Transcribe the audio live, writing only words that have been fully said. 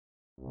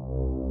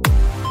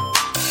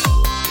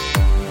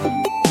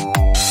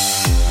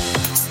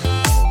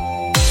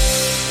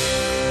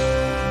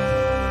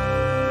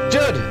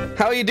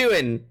How are you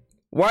doing?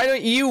 Why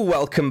don't you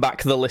welcome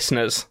back the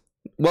listeners?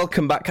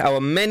 Welcome back our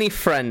many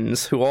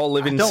friends who all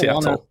live in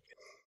Seattle.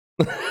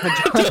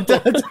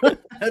 I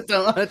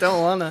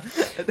don't wanna.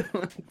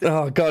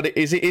 Oh God,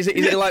 is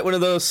it like one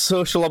of those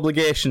social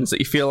obligations that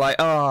you feel like,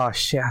 oh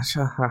shit,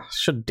 I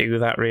should do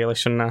that really,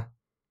 shouldn't I?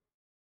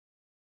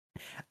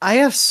 I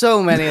have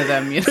so many of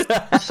them. You know?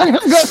 I've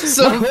got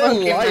so My whole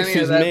life many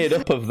is of them. made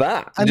up of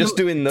that. And just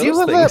doing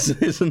those things,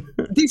 isn't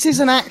it? This is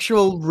an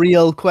actual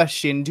real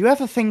question. Do you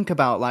ever think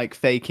about like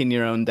faking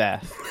your own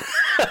death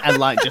and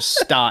like just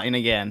starting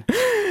again?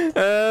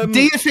 Do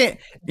you think?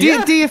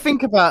 Do you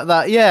think about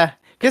that? Yeah,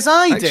 because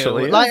I do.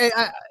 Actually, yeah. Like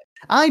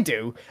I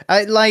do.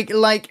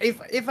 Like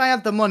if I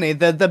had the money,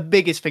 the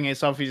biggest thing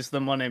is obviously the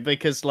money,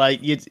 because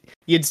like you'd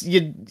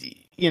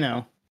you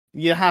know,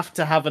 you have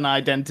to have an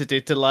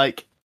identity to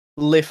like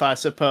live, I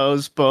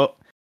suppose. But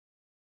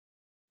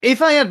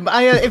if I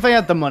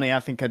had the money, I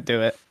think I'd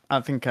do it.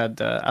 I think I'd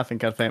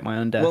fake my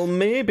own death. Well,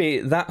 maybe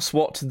that's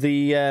what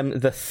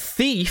the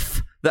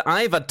thief that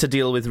I've had to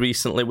deal with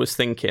recently was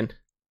thinking.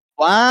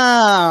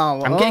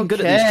 Wow, I'm getting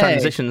good at these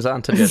transitions,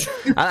 aren't I, Jed?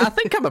 I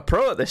think I'm a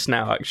pro at this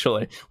now,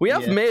 actually. We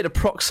have made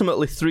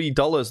approximately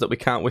 $3 that we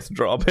can't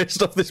withdraw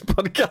based off this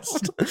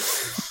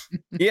podcast.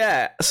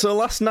 Yeah, so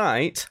last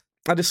night,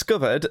 I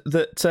discovered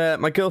that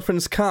my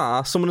girlfriend's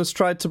car, someone has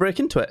tried to break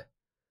into it.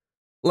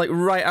 Like,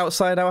 right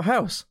outside our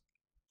house.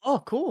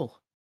 Oh,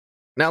 cool.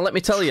 Now, let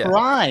me tell you,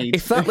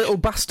 if that little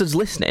bastard's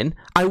listening,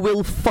 I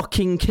will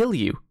fucking kill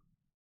you.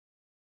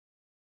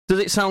 Does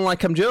it sound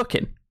like I'm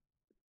joking?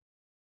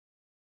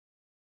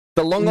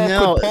 The long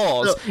awkward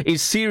pause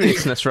is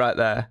seriousness right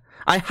there.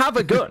 I have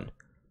a gun.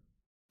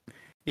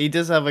 He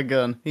does have a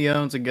gun. He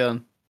owns a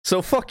gun.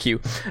 So fuck you.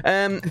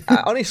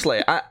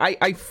 Honestly,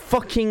 I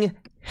fucking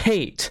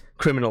hate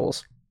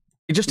criminals.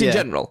 Just in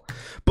general.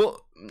 But,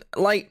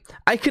 like,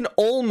 I can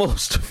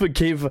almost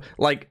forgive,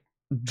 like,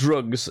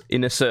 drugs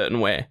in a certain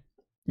way.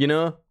 You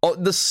know? Or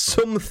there's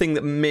something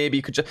that maybe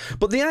you could just...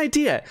 But the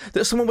idea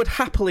that someone would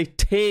happily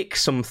take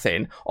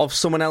something of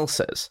someone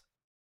else's,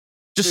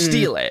 just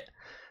steal it,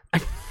 I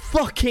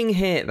fucking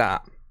hate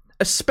that.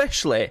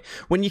 Especially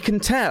when you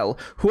can tell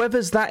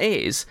whoever's that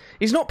is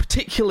not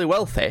particularly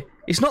wealthy.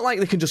 It's not like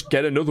they can just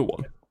get another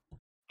one.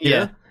 You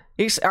know?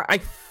 I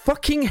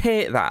fucking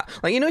hate that.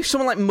 Like, you know, if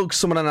someone like mugs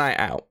someone a night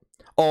out,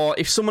 or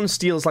if someone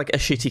steals like a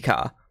shitty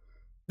car,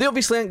 they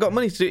obviously ain't got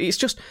money to do it. It's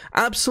just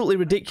absolutely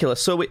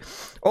ridiculous. So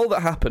all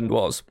that happened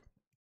was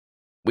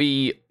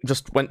we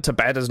just went to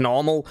bed as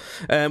normal.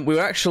 We were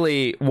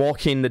actually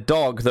walking the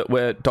dog that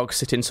we're dog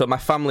sitting. So my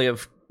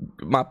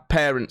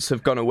parents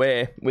have gone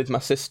away with my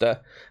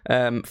sister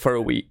for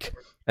a week,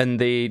 and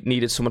they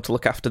needed someone to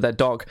look after their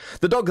dog.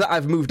 The dog that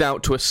I've moved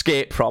out to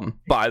escape from,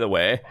 by the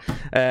way.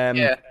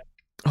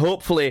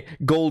 Hopefully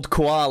Gold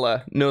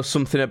Koala knows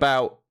something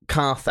about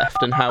car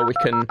theft and how we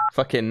can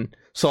fucking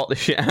sort this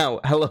shit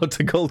out. Hello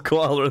to Gold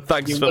Koala, and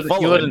thanks for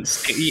following.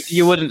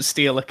 You wouldn't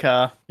steal a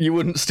car. You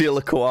wouldn't steal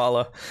a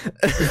koala.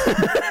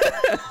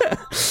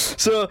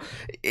 So,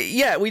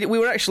 yeah, we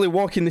were actually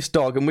walking this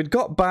dog, and we'd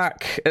got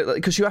back,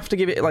 because you have to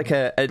give it like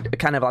a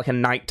kind of like a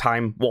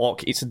nighttime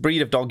walk. It's a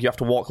breed of dog, you have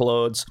to walk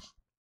loads.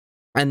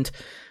 And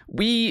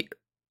we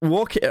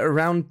walk it at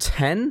around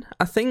 10,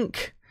 I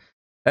think.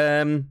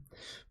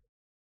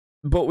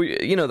 But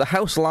the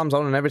house alarm's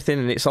on and everything,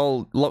 and it's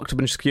all locked up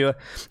and secure.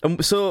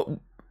 And so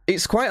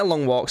it's quite a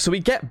long walk. So we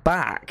get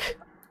back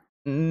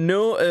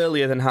no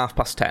earlier than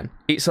 10:30.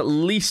 It's at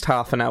least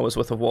half an hour's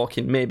worth of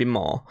walking, maybe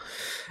more.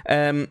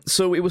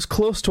 So it was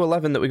close to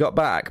 11 that we got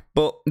back.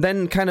 But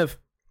then kind of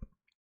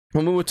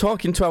when we were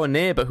talking to our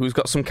neighbour who's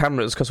got some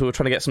cameras, because we were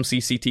trying to get some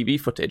CCTV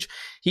footage,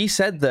 he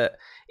said that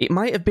it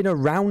might have been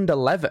around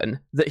 11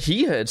 that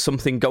he heard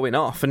something going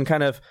off and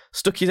kind of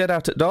stuck his head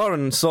out at the door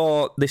and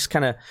saw this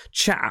kind of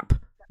chap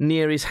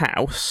near his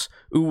house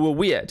who were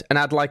weird and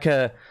had like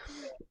a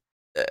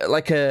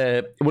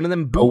one of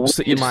them boots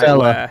that you might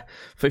wear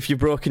for if you've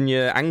broken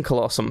your ankle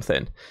or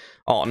something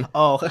on.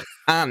 Oh.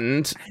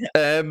 And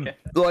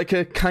like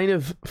a kind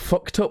of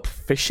fucked up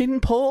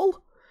fishing pole.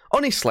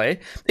 Honestly,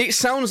 it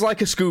sounds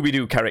like a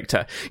Scooby-Doo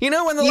character. You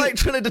know when they're like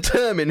trying to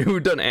determine who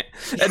done it,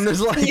 and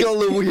there's like all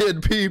the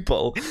weird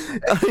people.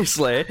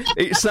 Honestly,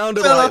 it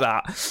sounded like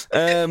that.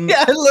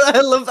 Yeah,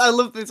 I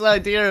love this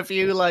idea of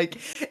you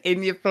like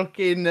in your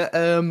fucking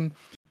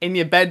in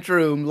your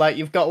bedroom, like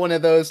you've got one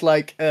of those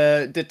like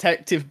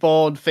detective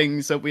board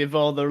things up with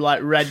all the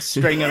like red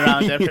string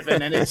around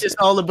everything, and it's just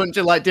all a bunch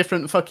of like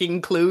different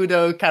fucking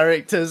Cluedo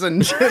characters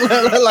and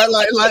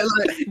like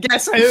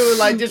guess who,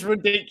 like just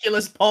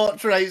ridiculous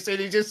portraits,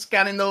 and you're just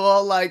scanning the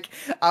wall like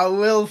I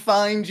will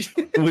find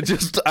you. We're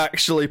just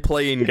actually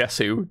playing Guess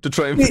Who to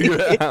try and figure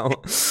it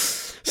out.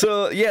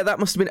 So yeah, that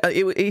must have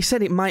been. He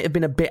said it might have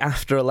been a bit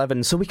after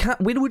 11, so we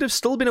would have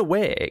still been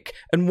awake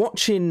and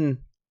watching.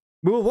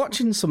 We were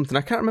watching something.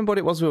 I can't remember what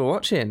it was we were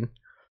watching,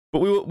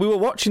 but we were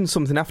watching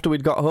something after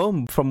we'd got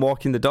home from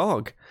walking the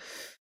dog.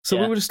 So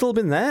we would have still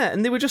been there,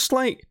 and they were just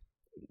like,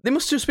 they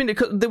must have just been,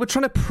 they were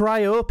trying to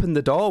pry open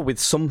the door with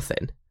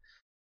something.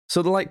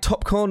 So the like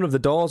top corner of the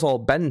door's all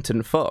bent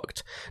and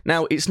fucked.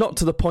 Now, it's not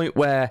to the point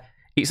where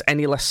it's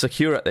any less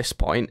secure at this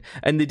point,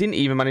 and they didn't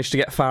even manage to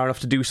get far enough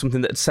to do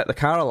something that would set the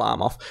car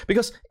alarm off,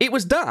 because it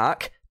was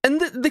dark,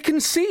 and they can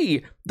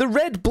see the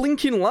red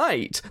blinking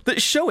light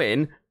that's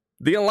showing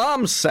the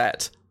alarm's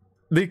set.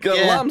 The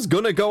alarm's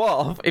gonna go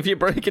off if you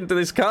break into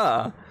this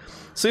car.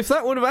 So if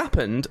that would have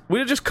happened, we'd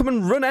have just come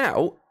and run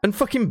out and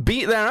fucking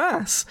beat their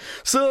ass.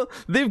 So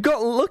they've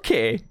got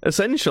lucky,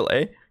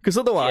 essentially, because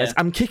otherwise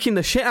I'm kicking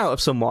the shit out of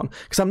someone,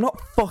 because I'm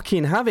not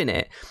fucking having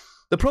it.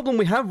 The problem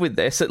we have with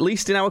this, at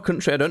least in our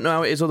country, I don't know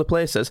how it is other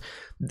places,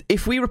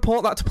 if we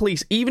report that to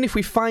police, even if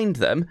we find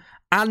them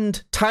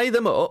and tie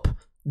them up,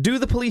 do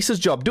the police's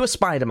job, do a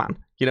Spider-Man,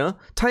 you know?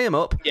 Tie him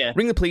up,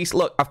 ring the police,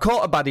 look, I've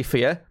caught a baddie for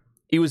you.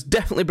 He was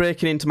definitely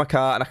breaking into my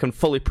car and I can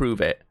fully prove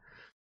it.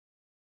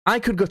 I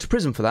could go to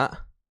prison for that.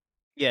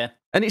 Yeah.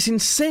 And it's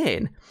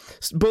insane.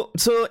 But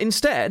so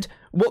instead,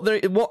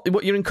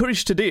 what you're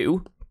encouraged to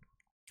do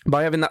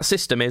by having that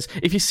system is,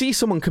 if you see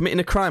someone committing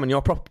a crime on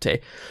your property,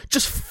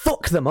 just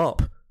fuck them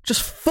up.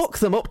 Just fuck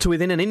them up to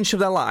within an inch of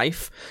their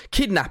life,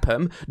 kidnap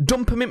them,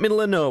 dump them in the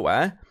middle of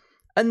nowhere,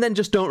 and then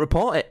just don't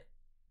report it.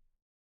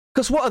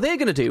 Because what are they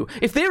going to do?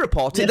 If they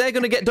report it, they're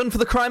going to get done for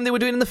the crime they were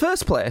doing in the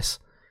first place.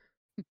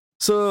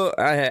 So,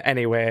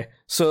 anyway,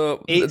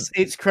 so...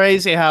 It's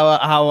crazy how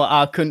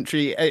our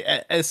country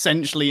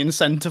essentially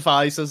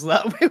incentivizes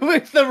that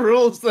with the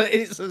rules that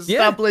it's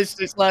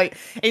established. Yeah.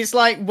 It's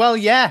like, well,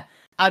 yeah,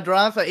 I'd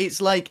rather... It's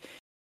like...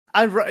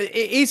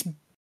 It's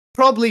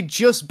probably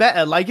just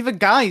better. Like, if a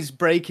guy's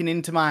breaking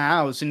into my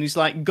house and he's,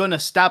 like, gonna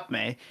stab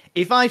me,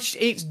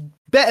 it's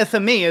better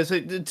for me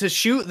to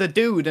shoot the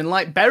dude and,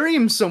 like, bury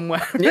him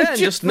somewhere. Yeah, and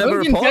just never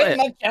report it.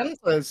 My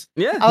chances.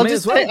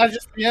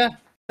 Yeah,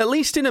 At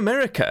least in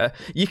America,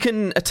 you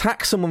can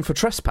attack someone for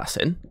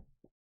trespassing.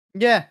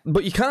 Yeah.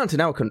 But you can't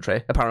in our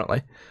country,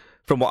 apparently,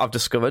 from what I've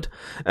discovered.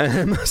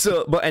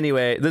 But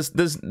anyway,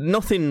 there's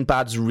nothing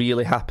bad's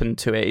really happened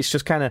to it. It's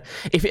just kind of,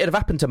 if it had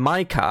happened to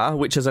my car,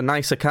 which is a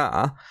nicer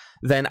car,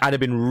 then I'd have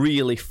been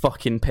really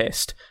fucking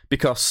pissed,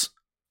 because...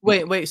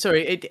 Wait,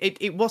 sorry.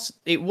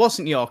 It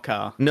wasn't your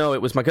car. No,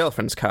 it was my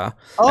girlfriend's car.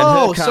 Oh, and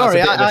her car's sorry,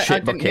 a bit of a shit I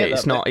didn't hear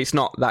bucket. that It's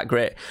not that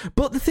great.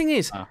 But the thing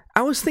is,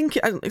 I was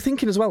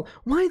thinking as well,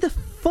 why the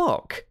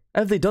fuck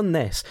have they done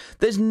this?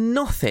 There's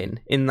nothing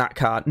in that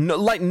car,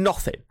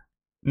 nothing.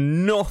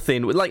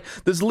 Like,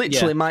 there's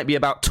literally might be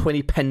about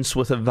 20 pence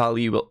worth of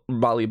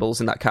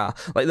valuables in that car.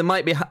 Like, there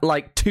might be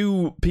like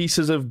 2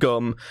 pieces of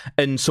gum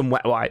and some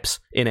wet wipes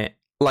in it.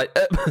 Like,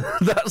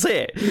 that's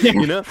it,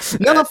 you know?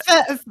 No,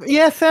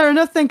 fair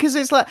enough then, because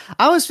it's like,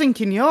 I was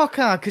thinking your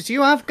car, because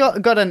you have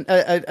got an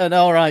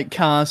alright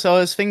car, so I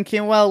was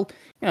thinking, well,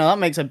 you know, that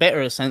makes a bit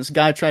of sense.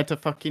 Guy tried to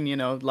fucking, you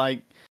know,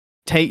 like,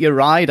 take your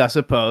ride, I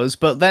suppose,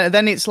 but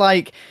then it's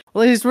like,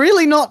 well, he's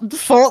really not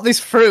thought this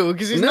through,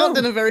 because he's not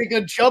done a very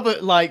good job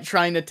at, like,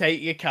 trying to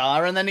take your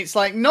car, and then it's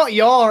like, not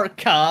your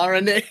car,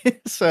 and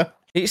it's...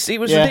 It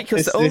was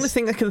ridiculous. The only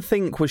thing I can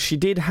think was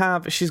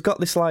she's got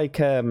this,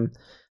 like,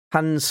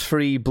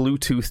 hands-free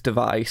Bluetooth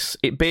device.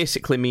 It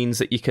basically means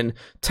that you can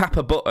tap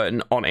a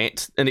button on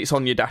it and it's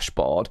on your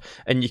dashboard,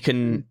 and you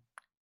can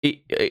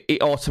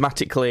it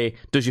automatically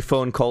does your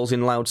phone calls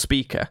in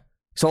loudspeaker.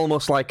 It's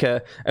almost like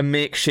a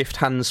makeshift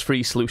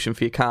hands-free solution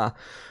for your car.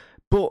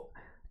 But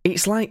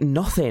it's like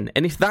nothing.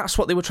 And if that's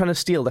what they were trying to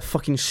steal, they're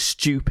fucking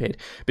stupid,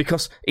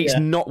 because it's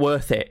not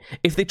worth it.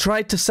 If they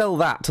tried to sell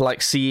that to like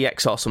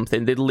CEX or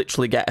something, they'd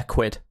literally get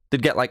 £1.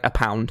 They'd get like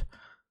 £1.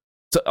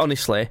 So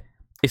honestly,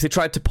 if they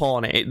tried to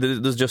pawn it,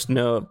 there's just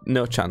no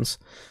chance.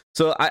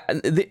 So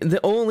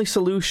the only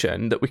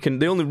solution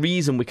the only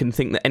reason we can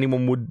think that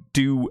anyone would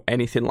do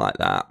anything like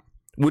that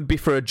would be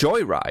for a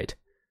joyride.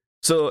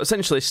 So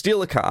essentially,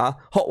 steal a car,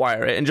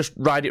 hotwire it, and just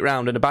ride it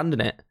round and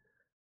abandon it.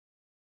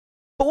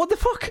 But what the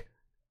fuck?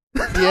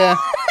 Yeah.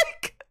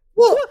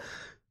 What?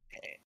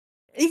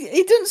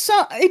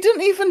 It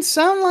doesn't even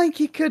sound like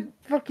he could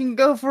fucking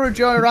go for a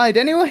joyride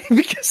anyway,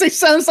 because it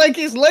sounds like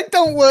his leg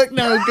don't work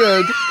no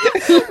good.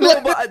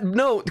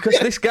 No, because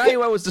this guy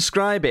who I was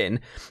describing,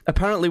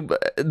 apparently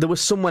there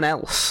was someone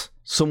else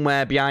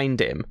somewhere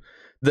behind him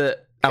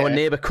that our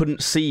neighbour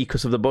couldn't see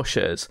because of the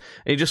bushes,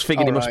 and he just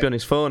figured he must be on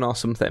his phone or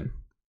something.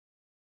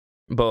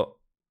 But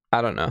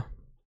I don't know.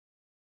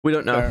 We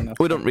don't know.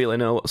 We don't really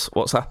know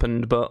what's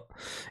happened, but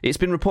it's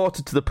been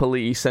reported to the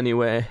police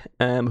anyway,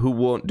 who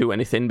won't do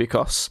anything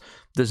because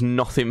there's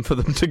nothing for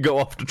them to go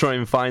off to try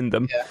and find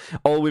them. Yeah.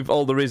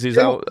 All there is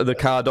out the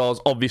car doors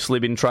obviously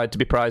been tried to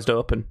be prized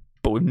open,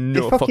 but with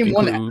no fucking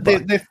clue.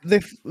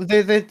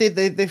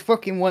 They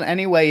fucking won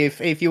anyway.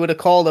 If you would have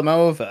called them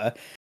over,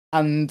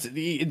 and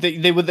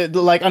they would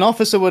like an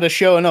officer would have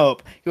shown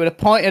up, he would have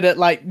pointed at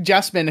like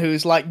Jasmine,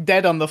 who's like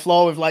dead on the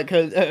floor with like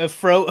her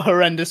throat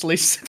horrendously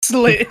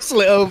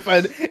slit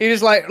open. He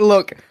was like,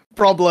 "Look,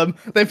 problem."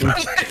 They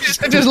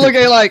just look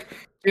at it like,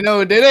 "You know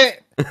who did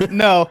it?"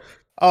 No.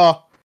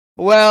 Oh.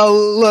 Well,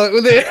 look.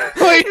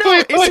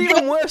 It's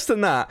even worse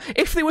than that.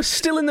 If they were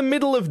still in the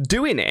middle of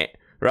doing it,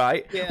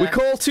 right? Yeah. We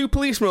call 2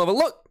 policemen over.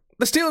 Look,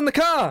 they're stealing the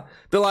car.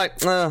 They're like,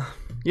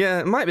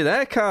 Yeah, it might be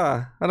their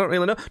car. I don't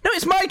really know. No,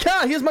 it's my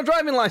car. Here's my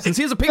driving license.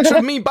 Here's a picture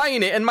of me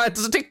buying it and my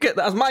certificate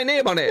that has my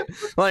name on it.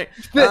 Like,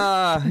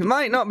 it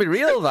might not be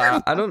real,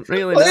 that. I don't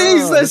really know.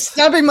 Please, they're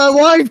stabbing my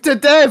wife to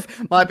death.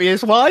 Might be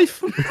his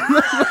wife.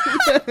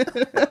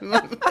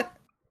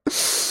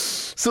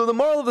 So the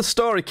moral of the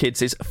story,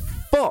 kids, is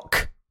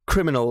fuck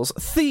criminals.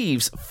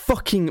 Thieves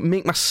fucking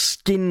make my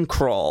skin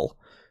crawl.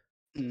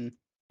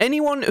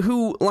 Anyone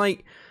who,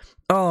 like...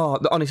 Oh,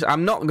 honestly,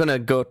 I'm not going to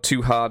go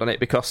too hard on it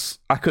because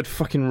I could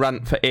fucking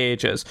rant for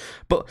ages.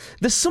 But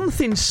there's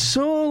something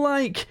so,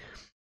 like,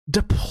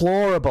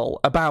 deplorable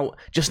about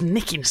just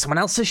nicking someone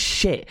else's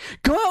shit.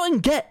 Go out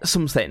and get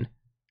something.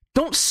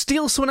 Don't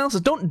steal someone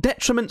else's. Don't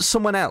detriment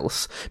someone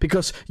else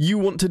because you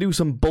want to do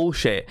some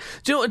bullshit.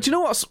 Do you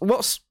know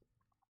what's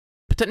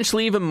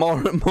potentially even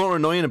more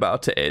annoying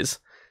about it is?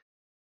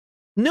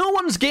 No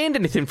one's gained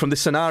anything from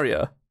this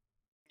scenario.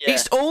 Yeah.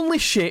 It's only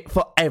shit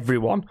for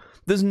everyone.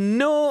 There's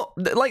no...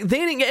 Like, they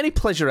didn't get any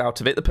pleasure out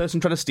of it, the person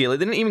trying to steal it.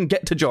 They didn't even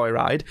get to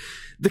joyride.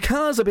 The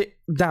car's a bit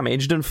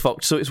damaged and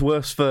fucked, so it's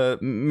worse for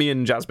me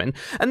and Jasmine.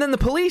 And then the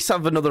police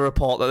have another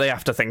report that they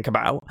have to think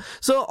about.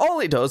 So all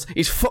it does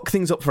is fuck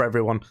things up for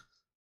everyone.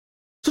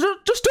 So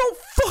just don't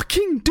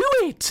fucking do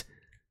it!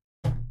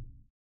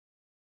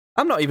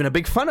 I'm not even a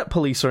big fan of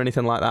police or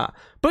anything like that.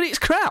 But it's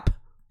crap.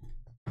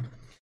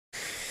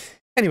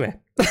 Anyway...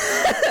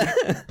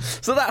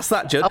 So that's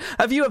that, Judd.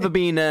 Have you ever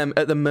been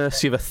at the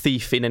mercy of a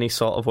thief in any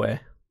sort of way?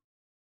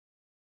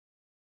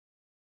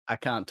 I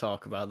can't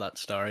talk about that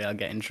story. I'll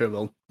get in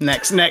trouble.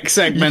 Next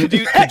segment.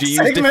 Could you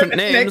use different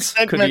names?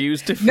 Could you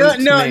use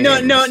different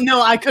names?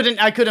 No. I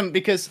couldn't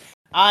because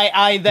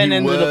I then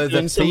ended up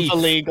doing something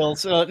illegal.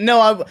 So no,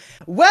 I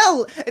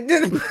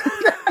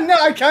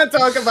can't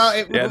talk about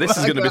it. Yeah, this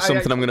is going to be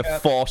something I'm going to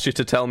force you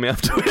to tell me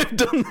after we've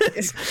done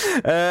this.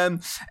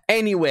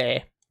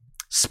 Anyway.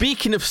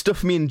 Speaking of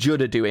stuff me and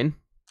Judd are doing,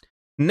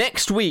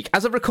 next week,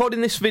 as I'm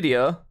recording this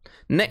video,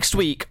 next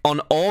week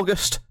on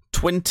August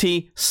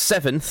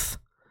 27th,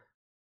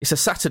 it's a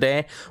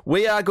Saturday,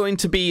 we are going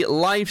to be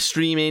live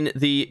streaming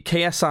the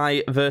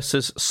KSI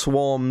versus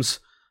Swarms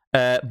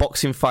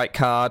boxing fight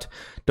card.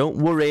 Don't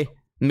worry,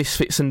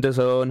 Misfits and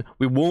DAZN,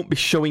 we won't be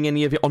showing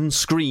any of it on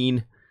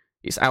screen.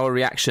 It's our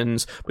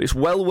reactions, but it's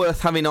well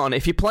worth having on.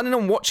 If you're planning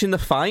on watching the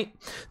fight,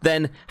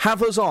 then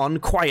have us on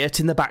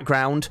quiet in the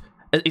background.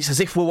 It's as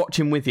if we're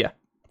watching with you.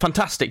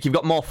 Fantastic, you've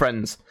got more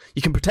friends.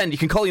 You can pretend, you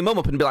can call your mum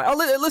up and be like,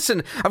 oh,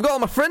 listen, I've got all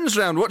my friends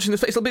around watching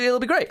this, it'll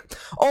be great.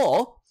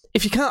 Or,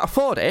 if you can't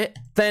afford it,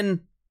 then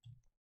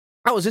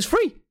ours is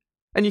free.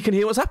 And you can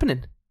hear what's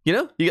happening. You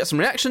know, you get some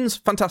reactions,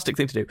 fantastic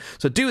thing to do.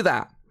 So do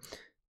that.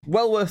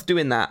 Well worth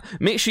doing that.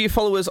 Make sure you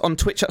follow us on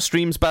Twitch at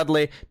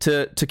StreamsBadly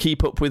to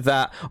keep up with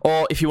that.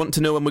 Or if you want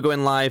to know when we're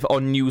going live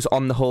or news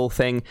on the whole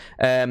thing,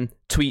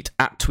 tweet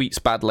at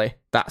TweetsBadly,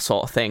 that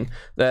sort of thing.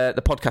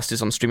 The podcast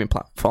is on streaming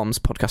platforms,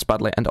 Podcast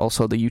Badly, and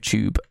also the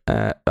YouTube.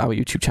 Our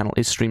YouTube channel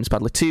is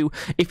StreamsBadly too.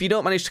 If you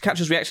don't manage to catch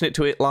us reacting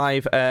to it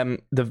live, the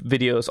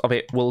videos of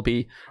it will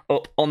be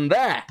up on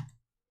there.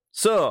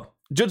 So,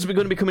 Judd's going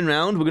to be coming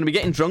round. We're going to be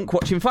getting drunk,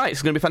 watching fights.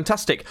 It's going to be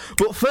fantastic.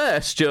 But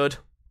first, Judd...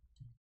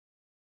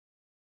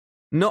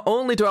 Not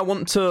only do I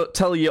want to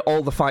tell you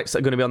all the fights that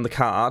are going to be on the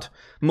card,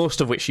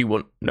 most of which you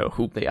won't know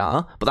who they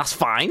are, but that's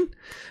fine.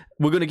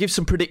 We're going to give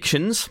some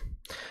predictions,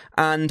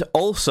 and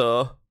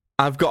also,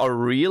 I've got a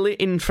really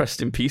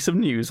interesting piece of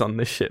news on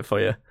this shit for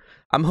you.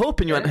 I'm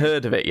hoping you haven't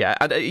heard of it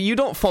yet. You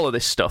don't follow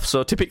this stuff,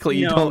 so typically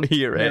you don't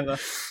hear it. Never.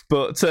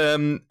 But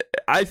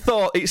I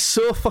thought it's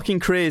so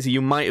fucking crazy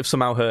you might have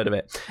somehow heard of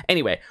it.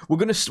 Anyway,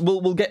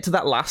 we'll get to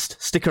that last.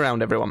 Stick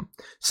around, everyone.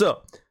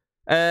 So,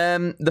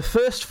 the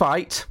first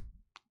fight...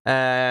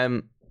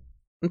 I'm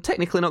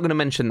technically not going to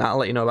mention that. I'll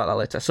let you know about that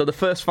later. So the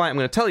first fight I'm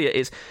going to tell you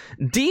is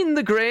Dean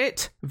the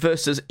Great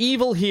versus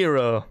Evil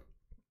Hero.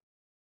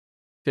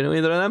 Do you know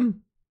either of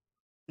them?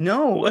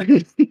 No.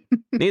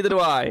 Neither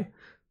do I.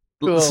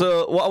 Cool.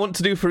 So what I want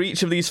to do for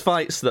each of these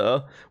fights,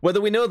 though,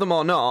 whether we know them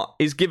or not,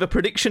 is give a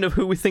prediction of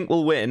who we think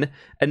will win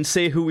and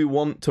say who we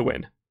want to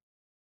win.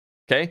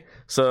 Okay?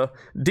 So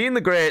Dean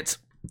the Great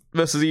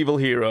versus Evil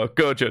Hero.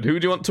 Go, Judd. Who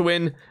do you want to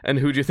win and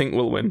who do you think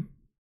will win?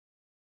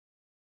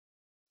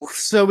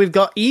 So we've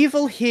got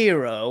Evil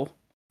Hero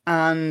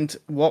and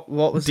what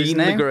was his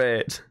name? Dean the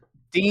Great.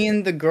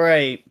 Dean the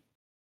Great.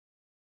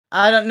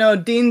 I don't know.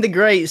 Dean the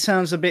Great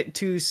sounds a bit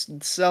too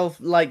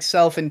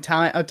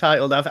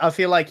self-entitled. I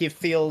feel like he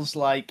feels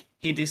like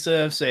he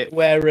deserves it.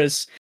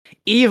 Whereas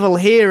Evil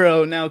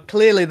Hero, now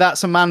clearly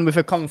that's a man with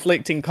a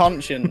conflicting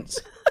conscience.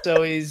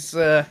 So he's,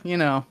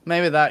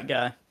 maybe that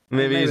guy.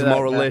 Maybe he's a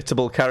more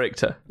relatable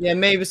character. Yeah,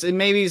 maybe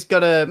he's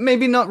got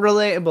maybe not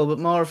relatable, but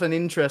more of an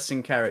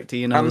interesting character.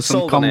 I'm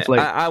sold on it.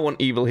 I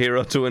want Evil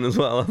Hero to win as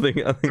well. I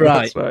think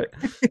that's right.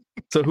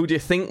 So who do you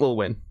think will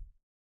win?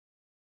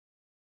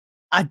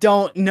 I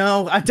don't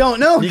know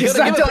because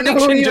I don't know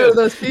who either of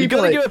those people. You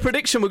got to give a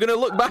prediction. We're going to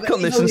look back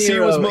on this and see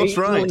who was most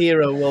right. Evil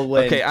Hero will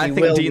win. Okay, I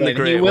think Dean the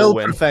Great will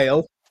win.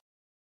 Prevail.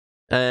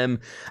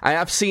 I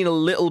have seen a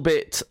little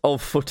bit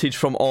of footage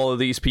from all of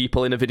these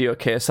people in a video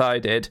case I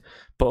did,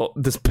 but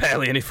there's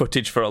barely any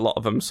footage for a lot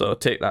of them, so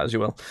take that as you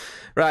will.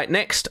 Right,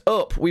 next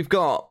up, we've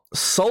got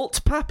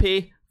Salt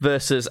Pappy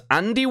versus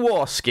Andy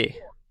Warski.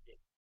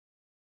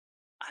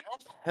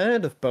 I've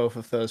heard of both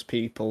of those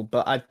people,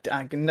 but I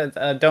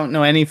don't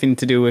know anything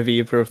to do with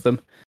either of them.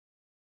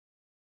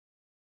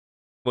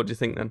 What do you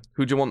think then?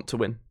 Who do you want to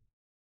win?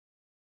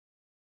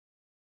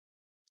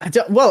 I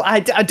don't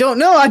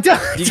know.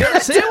 You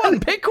gotta say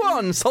one. Pick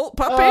one. Salt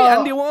Pappy,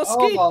 Andy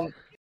Warski. Hold on.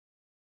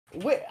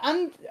 Wait,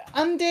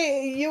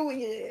 Andy,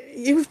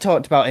 you've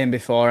talked about him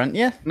before, haven't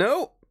you?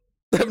 No,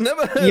 I've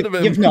never heard of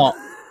him. You've not.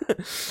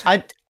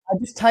 I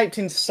just typed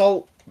in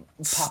Salt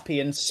Pappy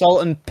and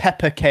Salt and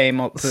Pepper came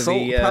up.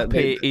 Salt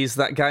Pappy is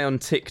that guy on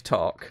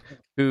TikTok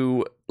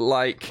who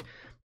like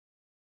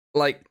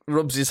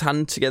rubs his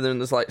hand together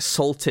and there's like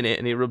salt in it,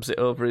 and he rubs it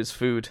over his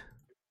food.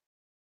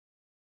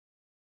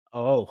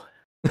 Oh.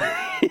 Do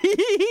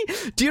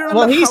you remember?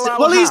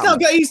 Well, he's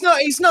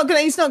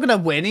not gonna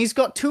win. He's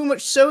got too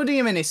much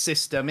sodium in his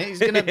system. He's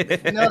gonna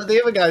the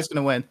other guy's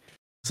gonna win.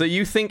 So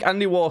you think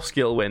Andy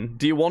Warski will win?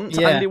 Do you want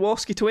Andy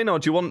Warski to win, or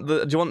do you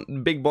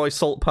want big boy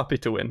Salt Pappy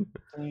to win?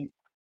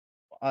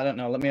 I don't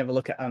know. Let me have a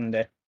look at Andy.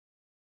 Let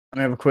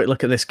me have a quick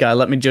look at this guy.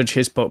 Let me judge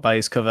his book by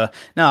his cover.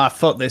 No, I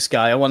fuck this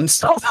guy. I want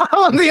Salt. I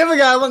want the other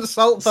guy. I want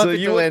Salt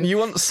Pappy to win. You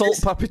want Salt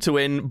Pappy to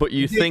win, but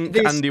you think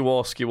Andy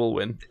Warski will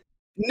win?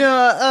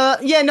 No,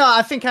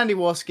 I think Andy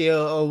Warski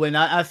will win.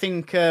 I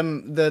think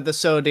the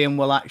sodium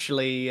will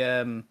actually.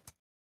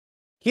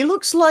 He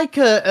looks like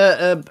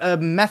a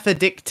meth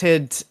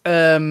addicted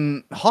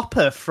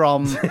Hopper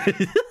from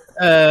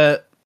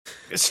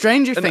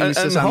Stranger Things.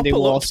 And Andy Hopper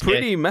Warski looked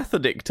pretty meth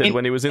addicted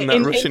when he was in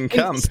that Russian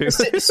camp.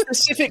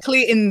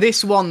 Specifically in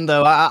this one,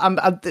 though,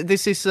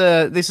 this is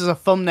a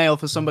thumbnail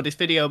for somebody's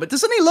video. But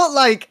doesn't he look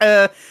like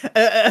like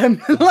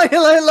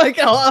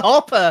a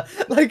Hopper?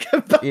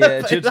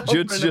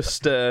 Jude's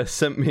just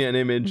sent me an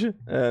image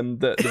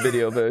that the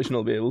video version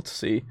will be able to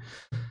see.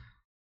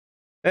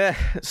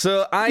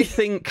 So I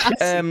think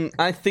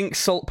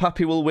Salt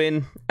Pappy will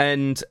win,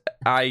 and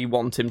I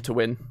want him to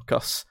win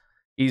because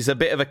he's a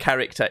bit of a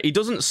character. He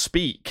doesn't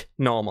speak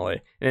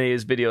normally in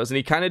his videos, and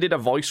he kind of did a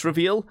voice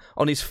reveal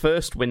on his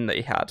first win that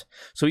he had.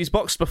 So he's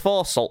boxed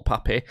before Salt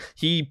Pappy.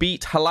 He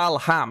beat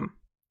Halal Ham.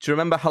 Do you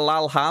remember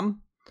Halal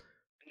Ham?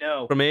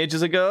 No. From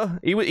ages ago?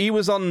 He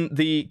was on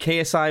the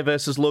KSI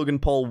versus Logan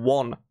Paul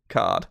 1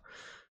 card.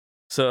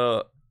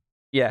 So,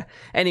 yeah.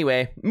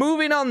 Anyway,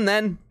 moving on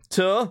then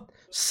to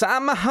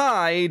Sam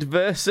Hyde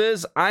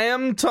versus I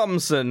Am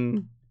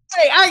Thompson.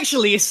 Hey,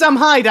 actually, is Sam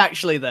Hyde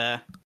actually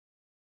there?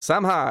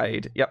 Sam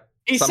Hyde, yep.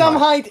 Is Sam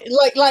Hyde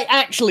like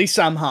actually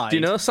Sam Hyde? Do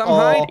you know Sam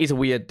Hyde? He's a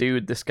weird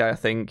dude, this guy, I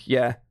think,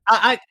 yeah.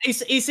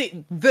 Is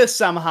it the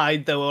Sam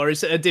Hyde, though, or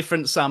is it a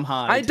different Sam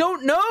Hyde? I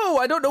don't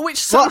know which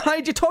Sam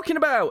Hyde you're talking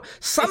about.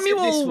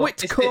 Samuel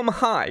Whitcomb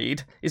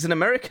Hyde is an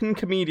American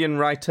comedian,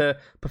 writer,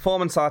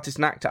 performance artist,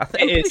 and actor. I'm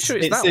pretty sure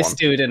it's that one. It's this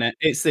dude, innit?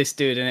 It's this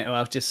dude, innit, who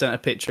I've just sent a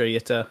picture of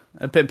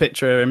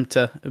him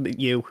to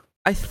you.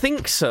 I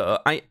think so.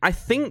 I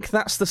think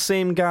that's the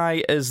same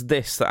guy as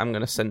this that I'm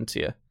going to send to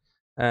you.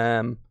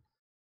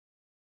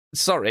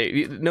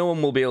 Sorry, no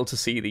one will be able to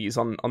see these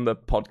on the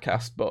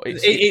podcast, but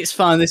it's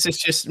fine. This is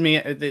just me.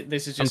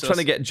 This is just. I'm trying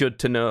to get Judd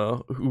to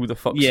know who the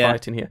fuck's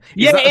fighting here.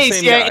 It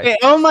is. Yeah.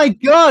 Oh my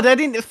god! I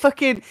didn't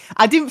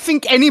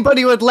think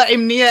anybody would let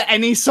him near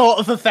any sort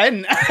of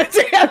event. I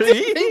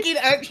didn't think he'd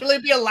actually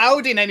be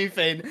allowed in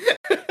anything.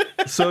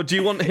 So, do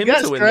you want him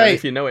to win then,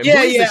 if you know him?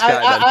 Yeah, Who is this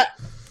guy,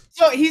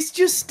 so he's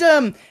just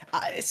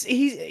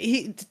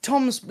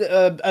Tom's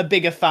a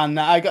bigger fan.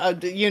 I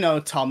got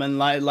Tom, and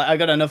like I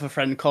got another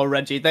friend called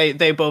Reggie.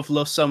 They both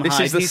love Sam Hyde. This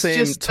is the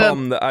same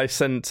Tom that I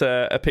sent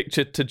a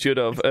picture to Judd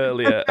of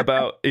earlier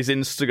about his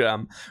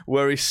Instagram,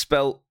 where he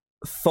spelt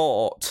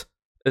thought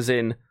as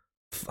in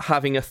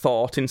having a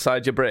thought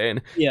inside your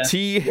brain. Yeah.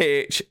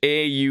 THAUGHT.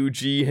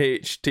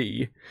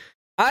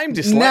 I'm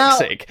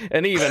dyslexic,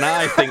 and even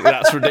I think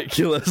that's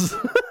ridiculous.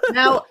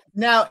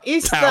 Now,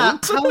 is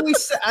that how we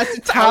say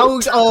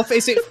tagged off?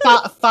 Is it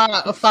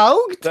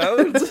fogged?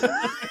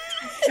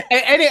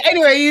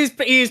 Anyway,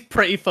 he's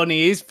pretty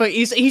funny.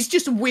 He's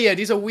just weird.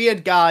 He's a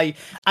weird guy.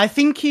 I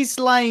think he's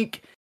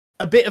like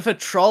a bit of a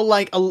troll,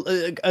 like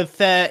a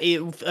fair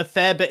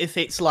bit if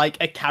it's like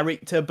a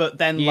character, but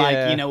then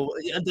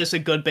there's a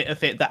good bit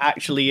of it that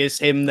actually is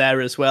him there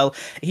as well.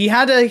 He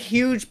had a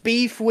huge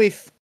beef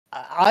with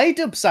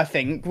iDubbbz, I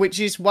think, which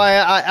is why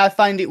I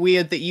find it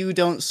weird that you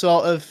don't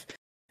sort of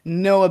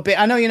know a bit.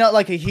 I know you're not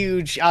like a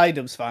huge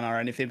iDubbbz fan or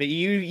anything, but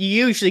you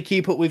usually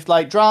keep up with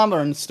like drama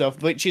and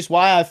stuff, which is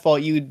why I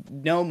thought you'd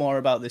know more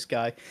about this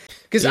guy.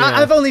 Because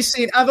I've only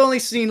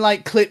seen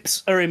like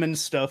clips of him and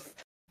stuff.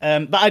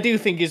 But I do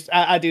think he's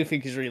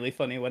really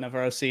funny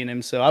whenever I've seen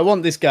him. So I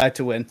want this guy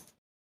to win.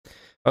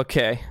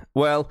 Okay,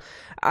 well,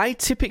 I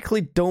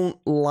typically don't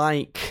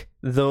like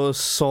those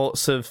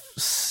sorts of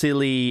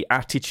silly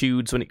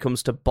attitudes when it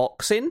comes to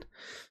boxing,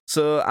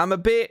 so I'm a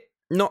bit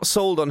not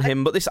sold on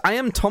him. But this I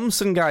Am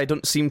Thompson guy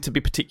don't seem to be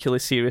particularly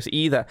serious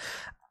either.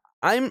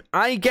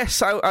 I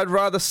guess I'd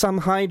rather Sam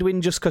Hyde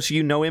win just because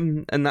you know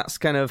him, and that's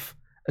kind of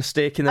a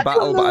stake in the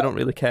battle, but I don't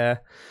really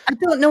care. I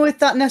don't know if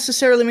that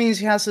necessarily means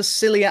he has a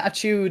silly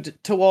attitude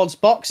towards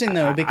boxing,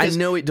 though. Because I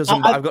know it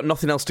doesn't, but I've got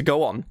nothing else to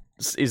go on,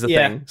 is the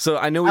thing. So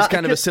I know he's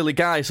kind of a silly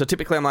guy, so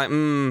typically I'm like,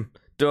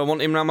 do I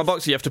want him around my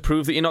box? You have to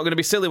prove that you're not going to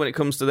be silly when it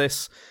comes to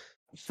this.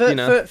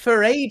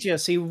 For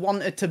ages, he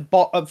wanted to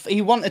fight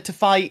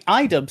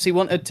Idubbbz. He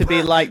wanted to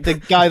be like the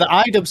guy that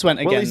Idubbbz went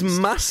against. Well, he's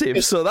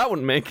massive, so that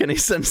wouldn't make any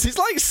sense. He's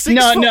like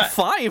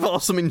 6'5"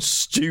 or something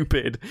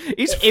stupid.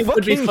 He's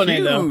fucking funny,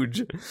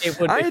 huge.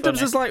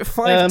 Idubbbz is like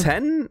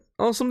 5'10"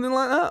 or something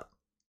like that.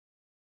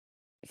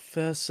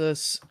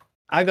 Versus,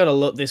 I gotta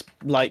look this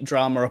like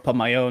drama up on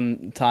my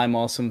own time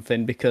or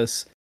something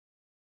because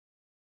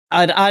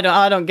I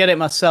don't get it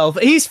myself.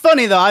 He's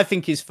funny though. I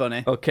think he's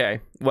funny. Okay,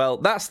 well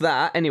that's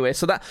that. Anyway,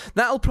 so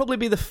that'll probably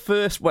be the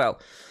first. Well,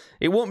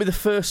 it won't be the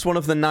first one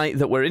of the night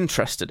that we're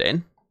interested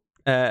in.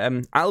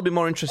 I'll be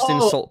more interested in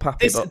Salt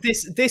Papi.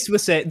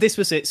 This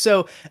was it.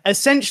 So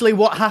essentially,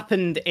 what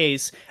happened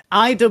is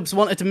Idubbbz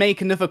wanted to make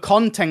another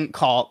content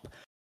corp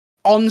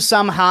on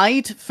Sam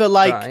Hyde for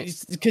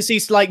because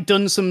he's like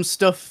done some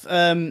stuff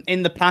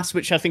in the past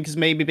which I think has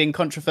maybe been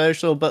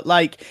controversial, but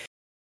like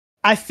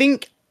I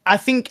think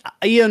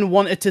Ian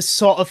wanted to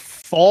sort of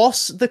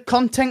force the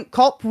content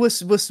cop was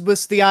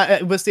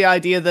the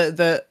idea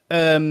that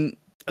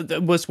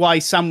was why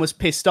Sam was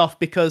pissed off,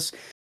 because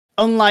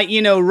unlike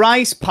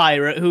Rice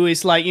Pirate, who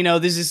is like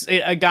this is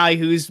a guy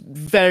who's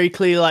very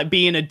clearly like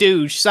being a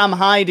douche, Sam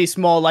Hyde is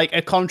more like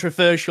a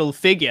controversial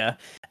figure,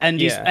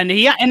 and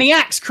he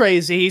acts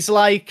crazy. He's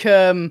like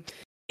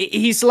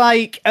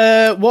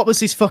what was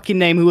his fucking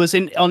name? Who was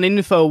on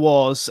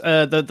InfoWars?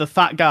 The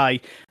fat guy.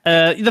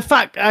 I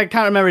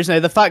can't remember his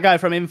name. The fat guy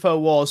from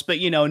InfoWars,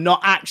 but not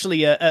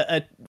actually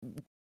a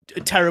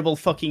terrible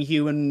fucking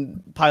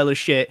human pile of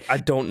shit. I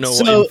don't know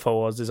what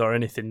InfoWars is or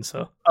anything.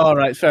 So all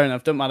right, fair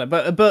enough. Don't matter.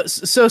 But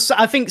so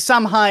I think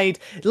Sam Hyde,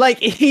 like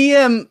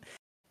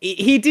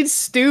he did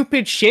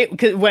stupid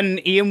shit when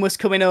Ian was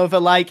coming over.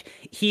 Like,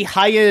 he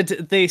hired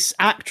this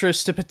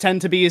actress to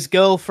pretend to be his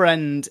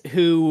girlfriend,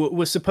 who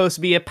was supposed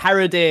to be a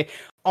parody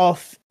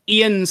of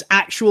Ian's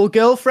actual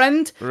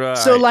girlfriend. Right.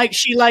 So, like,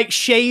 she, like,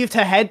 shaved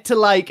her head to,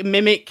 like,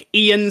 mimic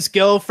Ian's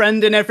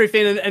girlfriend and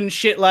everything and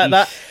shit like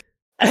that.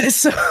 There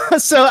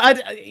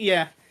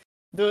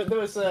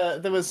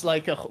was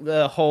like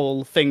a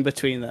whole thing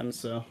between them.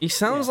 So he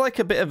sounds like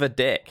a bit of a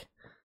dick.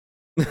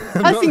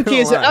 I think he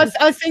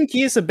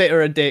is a bit of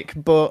a dick,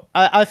 but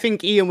I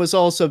think Ian was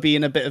also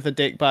being a bit of a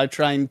dick by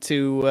trying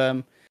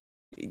to.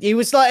 He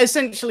was like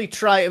essentially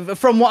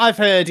from what I've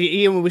heard,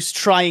 Ian was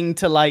trying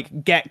to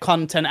like get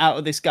content out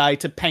of this guy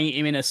to paint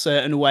him in a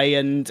certain way,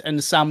 and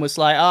Sam was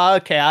like, "Oh,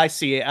 okay, I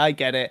see it, I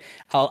get it.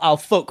 I'll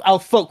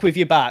fuck with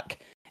you back."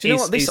 Do you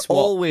know what? This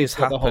always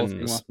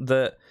happens.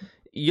 That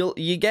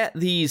you get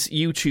these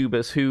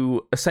YouTubers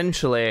who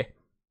essentially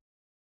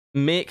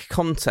make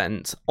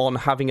content on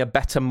having a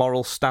better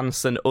moral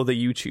stance than other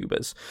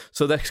YouTubers.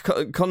 So their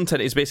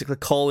content is basically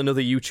calling other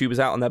YouTubers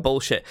out on their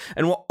bullshit.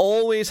 And what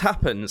always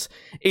happens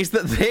is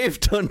that they've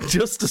done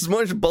just as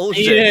much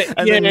bullshit,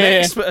 and the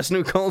next person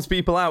who calls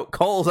people out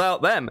calls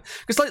out them.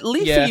 Because like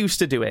Leafy used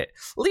to do it.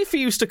 Leafy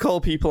used to call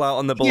people out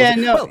on the bullshit.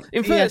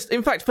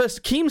 In fact,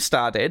 first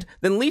Keemstar did,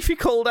 then Leafy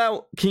called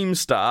out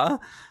Keemstar.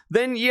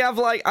 Then you have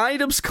like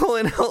Idubbbz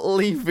calling out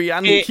Leafy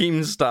and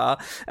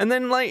Keemstar, and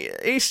then like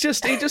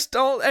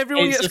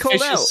everyone gets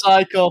called out.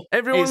 Cycle.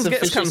 Everyone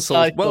gets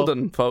cancelled. Well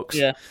done, folks.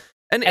 Yeah.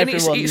 And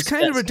it's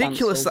kind of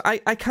ridiculous that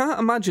I can't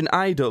imagine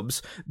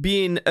Idubbbz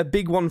being a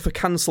big one for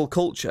cancel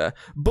culture,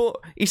 but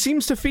he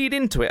seems to feed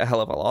into it a hell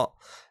of a lot.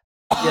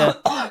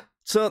 Yeah.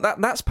 So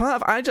that's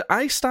part of.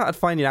 I started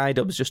finding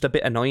Idubbbz just a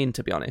bit annoying,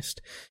 to be honest.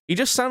 He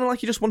just sounded like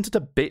he just wanted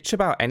to bitch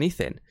about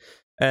anything,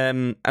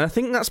 and I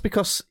think that's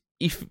because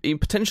he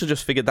potentially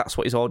just figured that's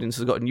what his audience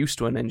has gotten used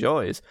to and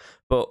enjoys.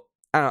 But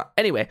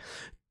anyway,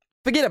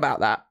 forget about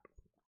that.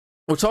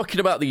 We're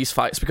talking about these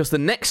fights because the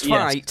next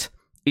fight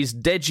is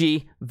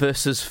Deji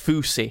versus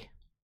Fousey.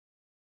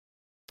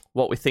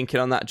 What we thinking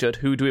on that, Judd?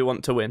 Who do we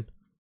want to win?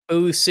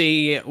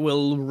 Fousey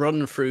will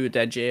run through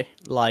Deji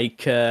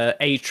like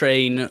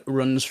A-Train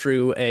runs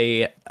through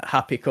a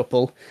happy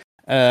couple.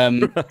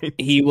 Right.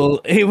 He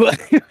will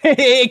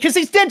because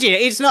it's Deji.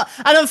 It's not.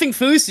 I don't think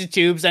Fousey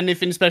Tube's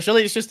anything special.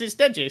 It's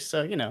Deji.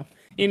 So how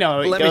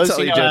it goes. Me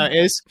tell you, how it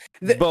is.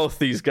 Both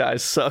these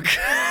guys suck.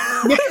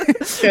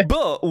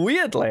 But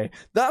weirdly,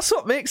 that's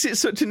what makes it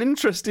such an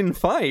interesting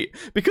fight,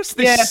 because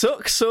they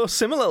suck so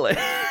similarly.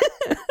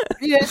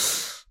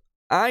 Yes.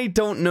 I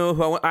don't know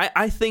who I want.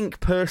 I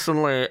think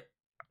personally,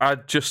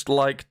 I'd just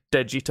like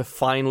Deji to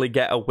finally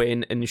get a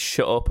win and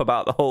shut up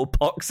about the whole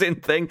boxing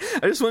thing.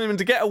 I just want him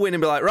to get a win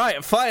and be like,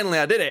 right, finally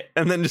I did it,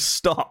 and then just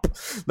stop.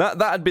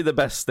 That'd be the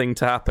best thing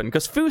to happen,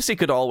 because Fousey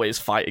could always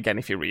fight again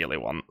if he really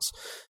wants.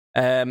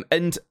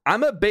 And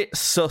I'm a bit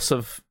sus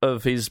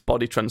of his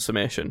body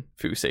transformation,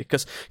 Fousey,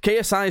 because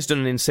KSI's done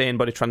an insane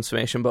body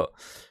transformation, but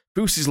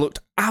Fousey's looked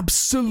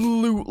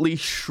absolutely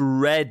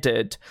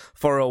shredded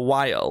for a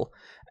while,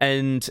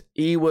 and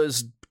he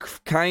was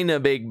kind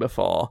of big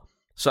before.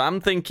 So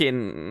I'm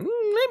thinking,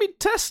 maybe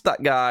test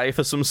that guy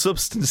for some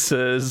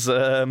substances.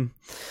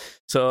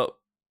 So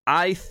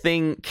I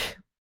think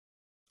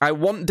I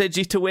want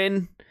Deji to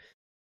win,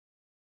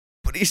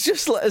 but he's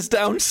just let us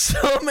down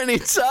so many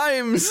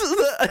times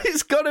that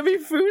it's got to be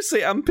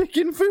Fusi. I'm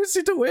picking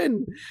Fusi to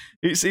win.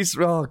 It's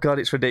oh god,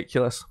 it's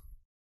ridiculous.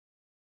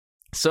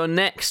 So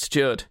next,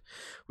 Judd,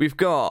 we've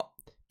got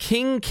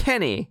King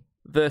Kenny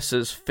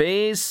versus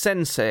FaZe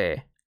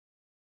Sensei.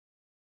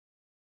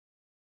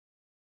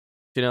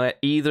 Do you know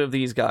either of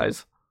these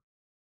guys?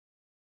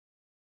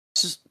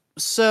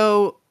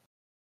 So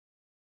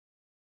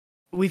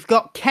we've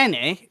got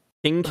Kenny,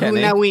 King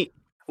Kenny. who now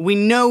we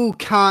know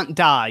can't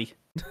die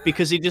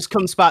because he just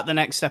comes back the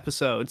next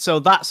episode. So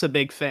that's a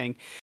big thing.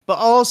 But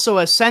also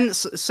a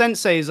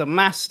Sensei is a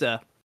master.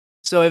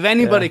 So if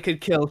anybody could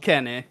kill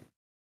Kenny,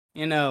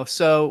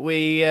 so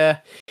we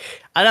I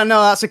don't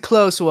know, that's a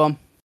close one.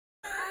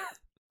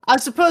 I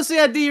suppose the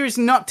idea is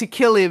not to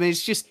kill him,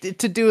 it's just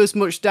to do as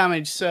much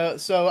damage. So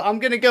I'm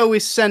going to go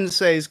with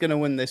Sensei's going to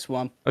win this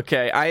one.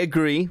 Okay, I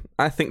agree.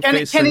 I think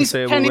Kenny's going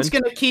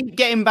to keep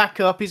getting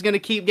back up. He's going to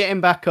keep getting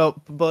back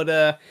up,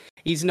 but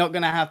he's not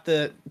going to have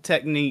the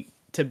technique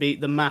to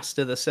beat the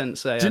master, the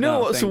Sensei. Do you know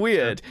what's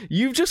weird?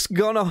 You've just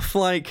gone off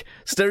like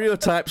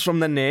stereotypes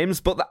from the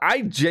names, but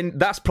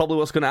that's probably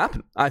what's going to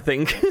happen, I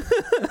think.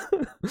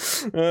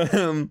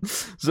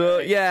 So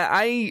yeah,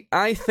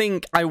 I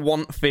think I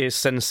want FaZe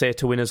Sensei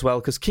to win as well,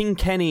 because King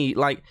Kenny,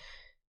 like,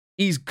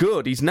 he's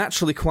good. He's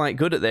naturally quite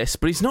good at this,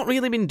 but he's not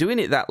really been doing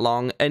it that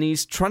long, and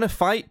he's trying to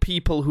fight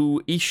people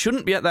who he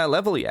shouldn't be at their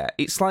level yet.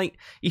 It's like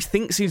he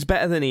thinks he's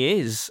better than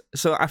he is.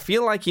 So I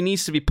feel like he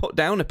needs to be put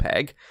down a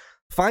peg,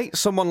 fight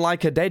someone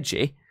like a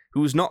Deji,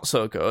 who's not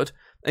so good,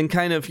 and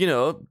kind of,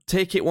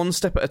 take it one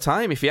step at a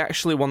time if he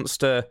actually wants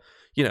to,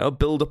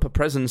 build up a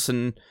presence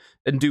and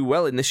do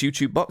well in this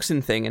YouTube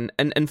boxing thing.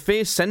 And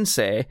FaZe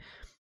Sensei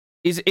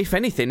is, if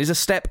anything, is a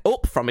step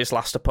up from his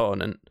last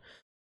opponent.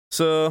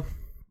 So,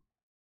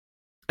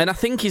 and I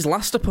think his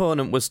last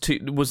opponent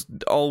was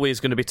always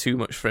going to be too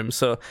much for him.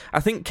 So I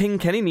think King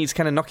Kenny needs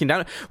kind of knocking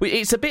down.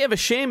 It's a bit of a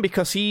shame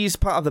because he's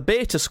part of the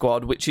Beta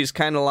Squad, which is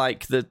kind of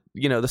like the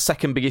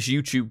second biggest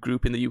YouTube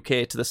group in the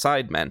UK to the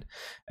Sidemen.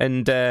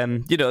 And,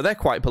 they're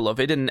quite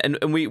beloved.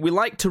 And we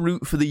like to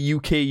root for the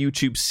UK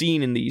YouTube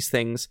scene in these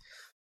things.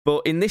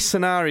 But in this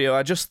scenario,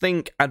 I just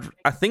think,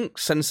 I think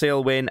Sensei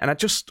will win. And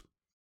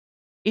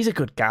he's a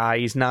good guy.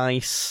 He's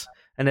nice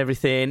and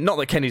everything. Not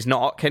that Kenny's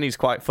not. Kenny's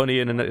quite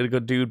funny and a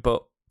good dude,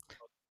 but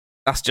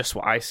that's just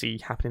what I see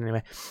happening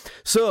anyway.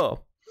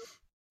 So,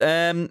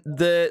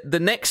 the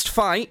next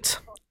fight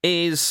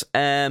is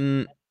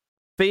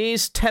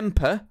FaZe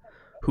Temper,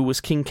 who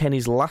was King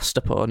Kenny's last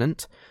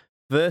opponent,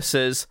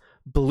 versus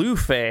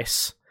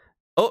Blueface.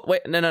 Oh,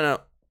 wait,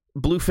 no.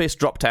 Blueface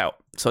dropped out.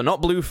 So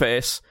not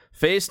Blueface.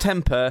 FaZe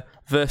Temper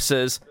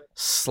versus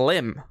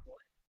Slim.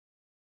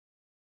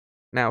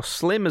 Now,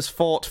 Slim has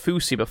fought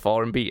Fusi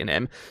before and beaten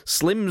him.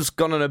 Slim's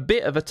gone on a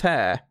bit of a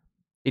tear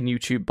in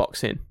YouTube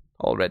boxing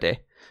already.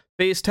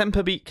 FaZe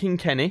Temper beat King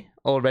Kenny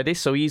already,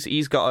 so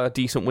he's got a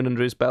decent win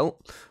under his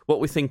belt.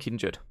 What we thinking,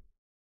 Judd?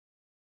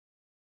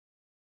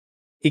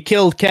 He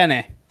killed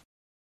Kenny.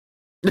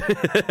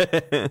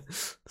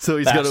 So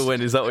he's got to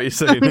win, is that what you're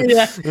saying?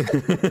 Yeah.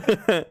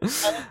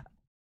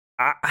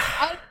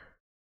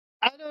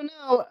 I don't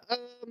know.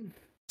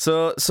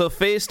 So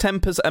FaZe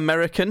Temper's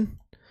American,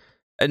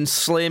 and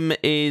Slim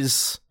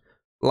is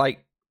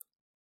like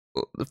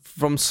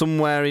from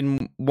somewhere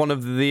in one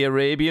of the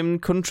Arabian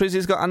countries.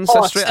 He's got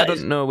ancestry. I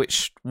don't know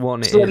which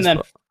one it is.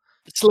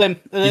 Slim.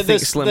 You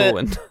think Slim will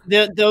win?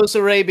 Those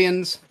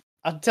Arabians.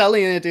 I'm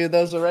telling you, dude.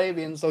 Those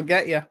Arabians will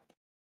get you.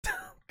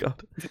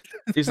 God,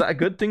 is that a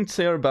good thing to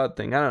say or a bad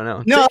thing? I don't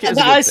know. No,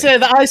 I say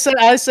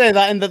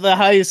that in the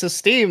highest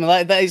esteem.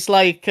 Like that is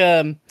like,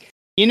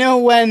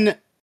 when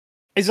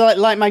it's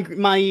like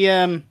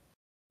my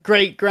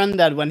great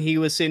granddad when he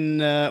was in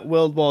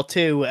World War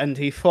II and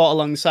he fought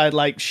alongside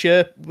like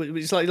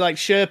it's like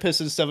Sherpas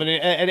and stuff,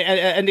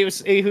 and he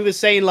was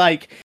saying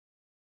like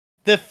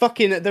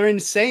they're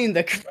insane,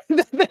 they're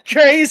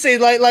crazy,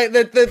 like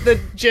the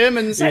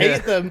Germans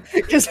hate them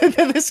because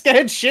they're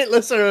scared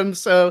shitless of them.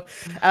 So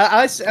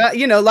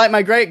like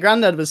my great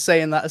granddad was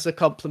saying that as a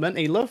compliment.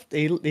 He loved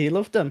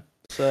them.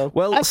 So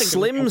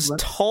Slim's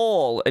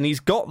tall and he's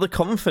got the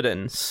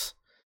confidence.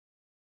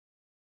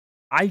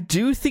 I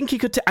do think he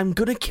could. I'm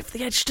gonna give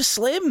the edge to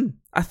Slim.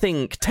 I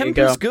think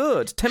Temper's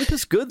good.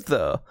 Temper's good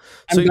though.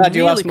 I'm glad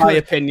you asked my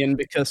opinion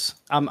because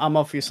I'm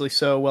obviously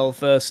so well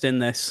versed in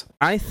this.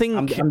 I think.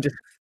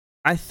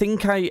 I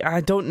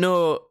don't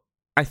know.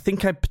 I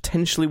think I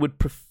potentially would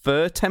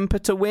prefer Temper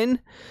to win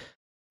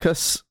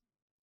because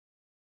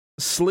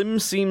Slim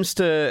seems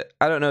to.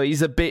 I don't know.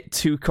 He's a bit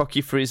too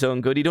cocky for his own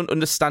good. He don't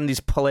understand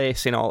his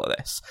place in all of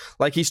this.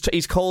 Like he's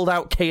called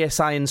out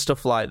KSI and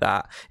stuff like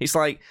that. It's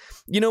like,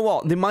 you know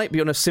what? They might be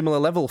on a similar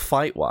level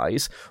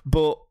fight-wise,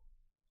 but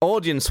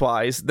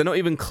audience-wise, they're not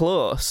even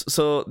close.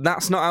 So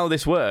that's not how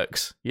this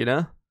works, you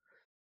know?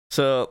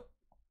 So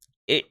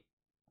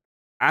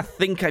I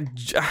think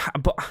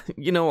but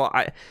you know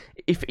what?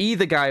 If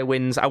either guy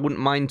wins, I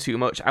wouldn't mind too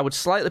much. I would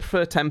slightly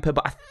prefer Temper,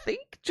 but I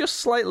think just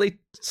slightly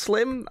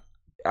Slim.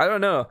 I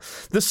don't know.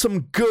 There's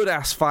some good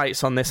ass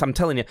fights on this. I'm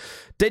telling you,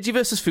 Deji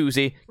versus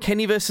Fuzi,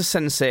 Kenny versus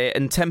Sensei,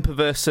 and Temper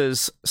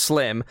versus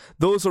Slim.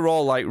 Those are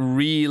all like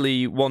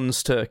really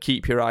ones to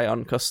keep your eye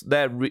on because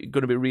they're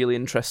going to be really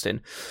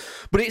interesting.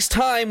 But it's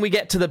time we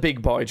get to the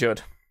big boy,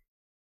 Judd.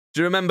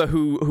 Do you remember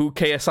who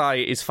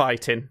KSI is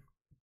fighting?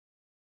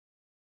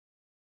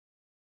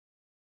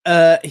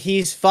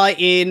 He's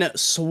fighting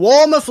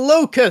Swarm of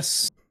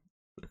Locusts.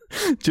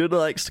 Judd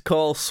likes to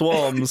call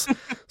swarms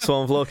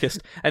Swarm of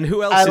Locust. And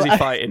who else is he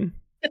fighting?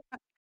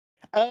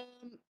 Who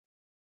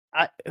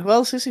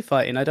else is he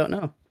fighting? I don't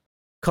know.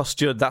 Cos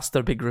Judd, that's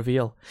the big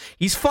reveal.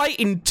 He's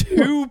fighting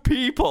 2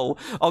 people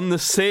on the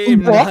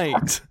same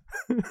night.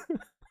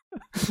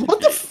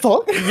 What the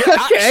fuck? You're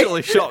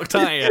actually shocked,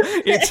 aren't you?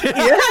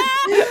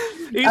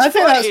 I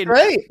think that's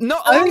great.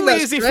 Not only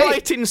is he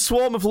fighting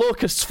Swarm of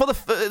Locusts, for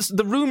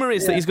the rumour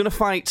is that he's going to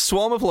fight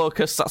Swarm of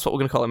Locusts, that's what we're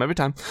going to call him every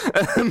time,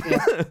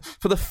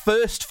 for the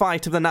first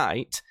fight of the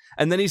night,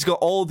 and then he's got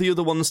all the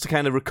other ones to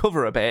kind of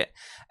recover a bit,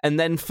 and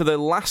then for the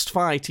last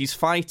fight, he's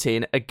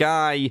fighting a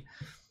guy,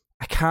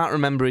 I can't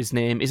remember his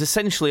name, he's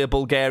essentially a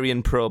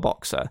Bulgarian pro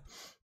boxer.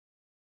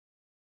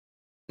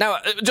 Now,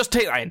 just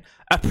take that in.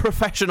 A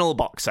professional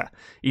boxer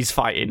he's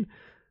fighting.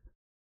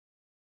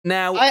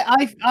 Now,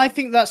 I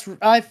think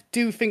I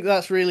do think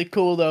that's really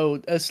cool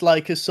though. As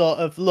like a sort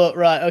of look,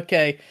 right?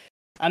 Okay,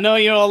 I know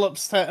you're all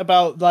upset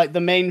about like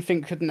the main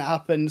thing couldn't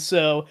happen,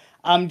 so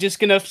I'm just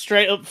gonna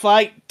straight up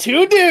fight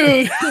 2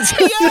 dudes.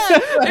 Yeah,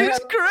 it's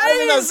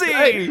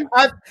crazy.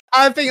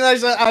 I think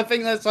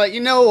that's like,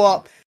 you know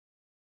what?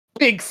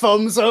 Big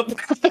thumbs up. Do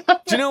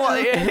you know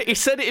what? He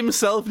said it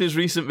himself in his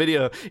recent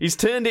video. He's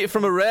turned it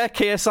from a rare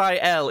KSI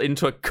L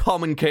into a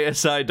common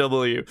KSI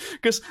W.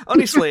 Because,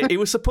 honestly, he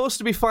was supposed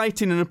to be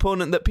fighting an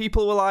opponent that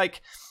people were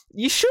like,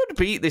 you should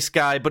beat this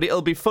guy, but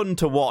it'll be fun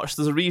to watch.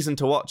 There's a reason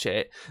to watch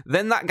it.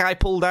 Then that guy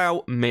pulled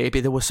out. Maybe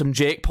there was some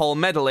Jake Paul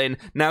meddling.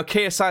 Now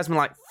KSI's been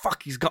like,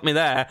 fuck, he's got me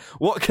there.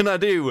 What can I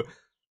do?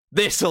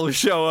 This'll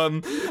show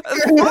him.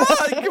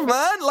 Fuck,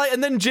 man. Like,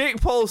 and then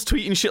Jake Paul's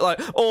tweeting shit like,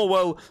 oh,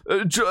 well,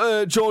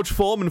 George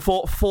Foreman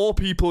fought 4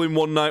 people in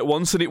one night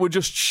once, and it were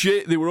just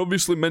shit. They were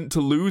obviously meant to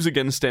lose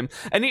against him.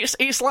 And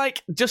it's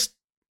like, just,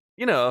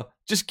 you know,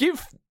 just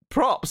give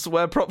props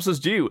where props is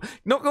due.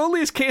 Not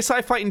only is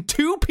KSI fighting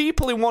 2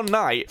 people in one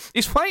night,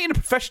 he's fighting a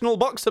professional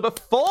boxer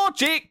before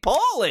Jake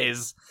Paul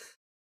is.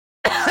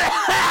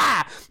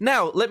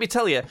 Now, let me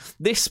tell you,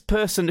 this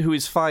person who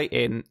is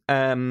fighting,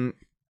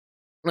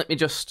 let me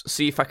just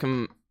see if I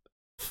can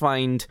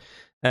find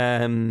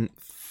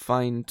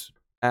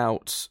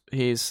out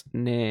his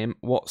name.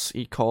 What's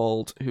he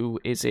called? Who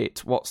is it?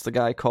 What's the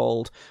guy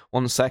called?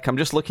 One sec. I'm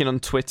just looking on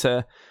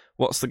Twitter.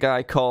 What's the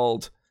guy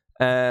called?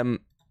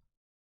 KSI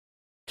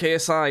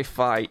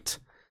fight.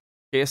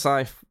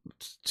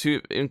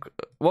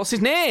 What's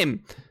his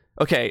name?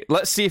 Okay,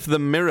 let's see if the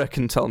Mirror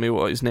can tell me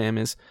what his name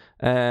is.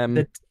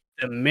 The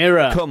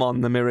Mirror. Come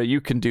on, the Mirror.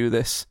 You can do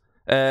this.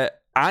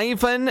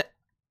 Ivan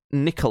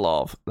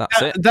Nikolov,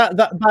 that's it.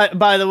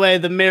 By the way,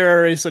 the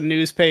Mirror is a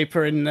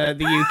newspaper in the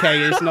UK.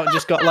 It's not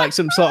just got like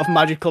some sort of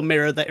magical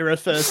mirror that it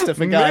refers to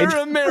for guide.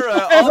 Mirror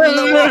on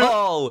the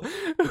wall.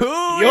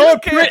 Who is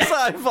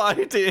KSI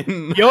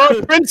fighting?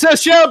 Your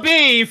princess shall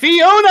be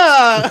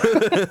Fiona.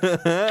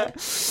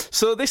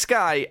 So this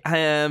guy,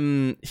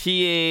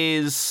 he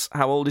is,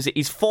 how old is he?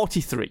 He's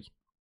 43,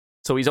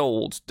 so he's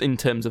old in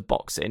terms of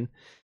boxing.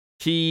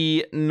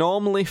 He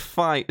normally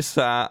fights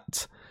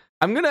at.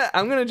 I'm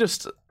gonna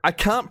just. I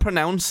can't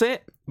pronounce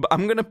it, but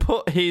I'm gonna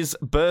put his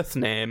birth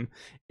name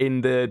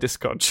in the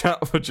Discord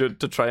chat for Judd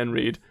to try and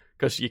read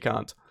because you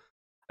can't.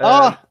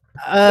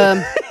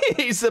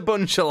 He's a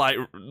bunch of like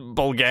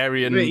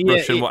Bulgarian,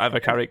 Russian,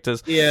 whatever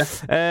characters. Yeah.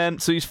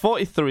 So he's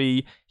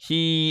 43.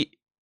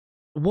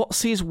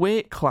 What's his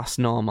weight class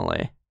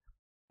normally?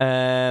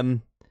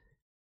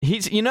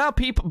 He's, you know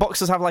how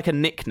boxers have like a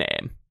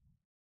nickname.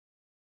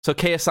 So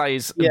KSI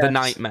is the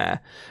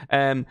Nightmare.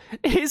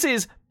 His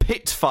is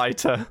Pit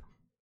Fighter.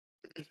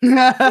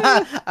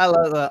 I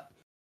like that.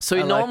 So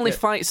he normally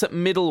fights at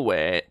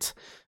middleweight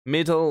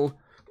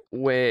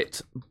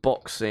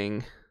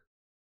boxing.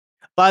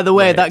 By the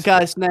way, that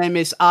guy's name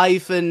is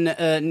Ivan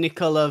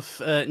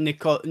Nikolov.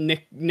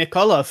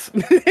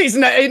 Nikolov. His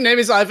name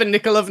is Ivan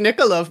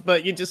Nikolov,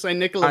 but you just say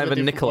Nikolov.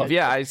 Ivan Nikolov.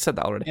 Yeah, I said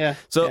that already. Yeah.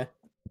 So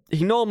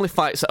he normally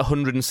fights at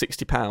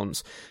 160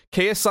 pounds.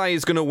 KSI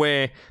is going to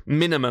weigh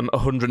minimum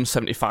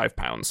 175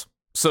 pounds.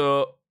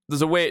 So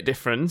there's a weight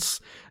difference.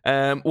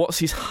 What's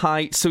his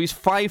height? So he's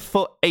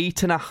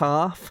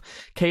 5'8.5".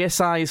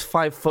 KSI is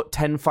 5'10",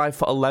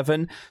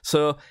 5'11".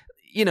 So,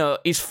 you know,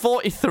 he's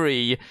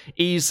 43.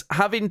 He's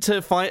having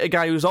to fight a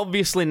guy who's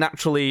obviously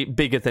naturally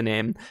bigger than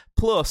him.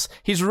 Plus,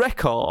 his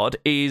record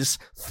is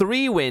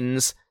 3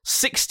 wins,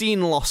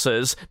 16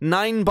 losses,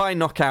 9 by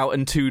knockout,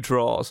 and 2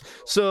 draws.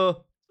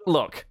 So,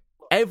 look,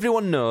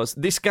 everyone knows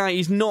this guy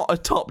is not a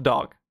top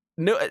dog.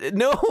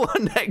 no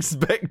one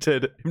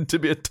expected him to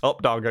be a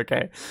top dog,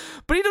 okay?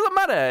 But it doesn't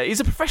matter. He's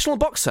a professional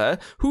boxer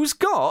who's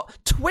got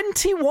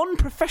 21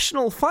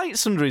 professional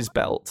fights under his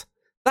belt.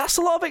 That's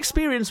a lot of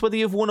experience whether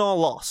you've won or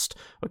lost,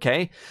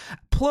 okay?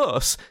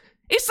 Plus,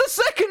 it's the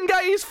second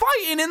guy he's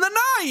fighting in the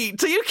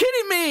night! Are you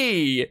kidding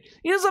me? It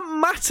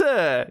doesn't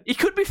matter. He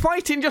could be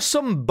fighting just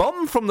some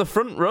bum from the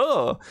front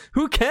row.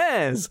 Who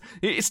cares?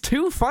 It's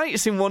 2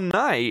 fights in one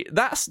night.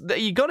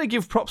 You gotta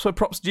give props where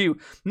props due.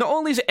 Not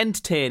only is it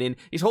entertaining,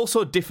 it's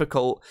also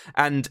difficult,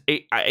 and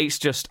it's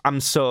just,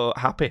 I'm so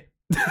happy.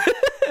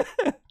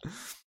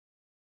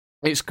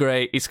 It's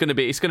great. It's gonna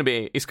be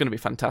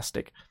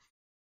fantastic.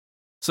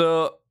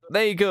 So,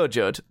 there you go,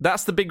 Judd.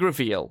 That's the big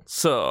reveal.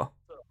 So,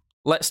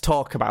 let's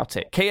talk about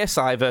it.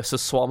 KSI versus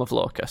Swarm of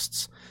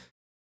Locusts.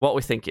 What are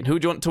we thinking? Who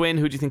do you want to win?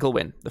 Who do you think will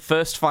win? The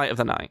first fight of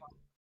the night.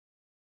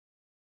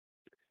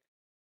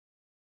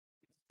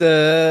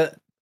 The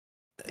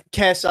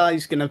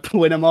KSI's going to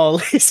win them all.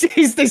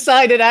 He's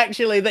decided,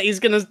 actually, that he's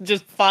going to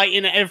just fight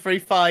in every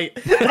fight.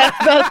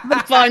 That's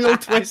the final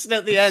twist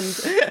at the end.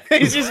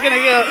 He's just going to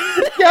go,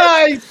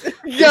 guys!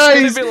 It's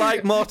going to be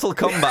like Mortal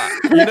Kombat.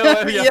 You know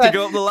where you have to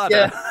go up the ladder?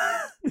 Yeah.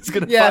 It's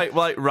going to fight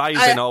like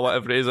Rising or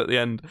whatever it is at the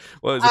end.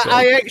 What is it called?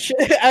 I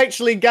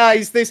actually,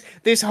 guys,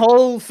 this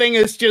whole thing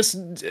is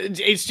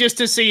it's just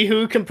to see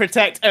who can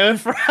protect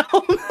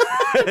Earthrealm.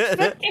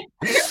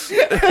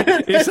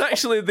 It's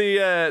actually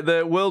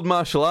the World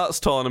Martial Arts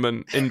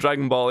Tournament in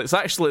Dragon Ball. It's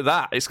actually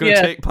that. It's going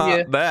to take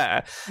part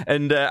there.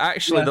 And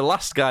the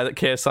last guy that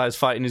KSI is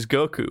fighting is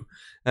Goku.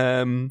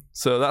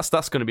 So that's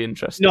going to be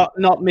interesting.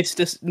 Not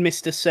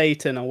Mr.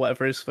 Satan or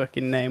whatever his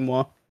fucking name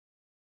was.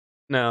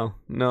 No,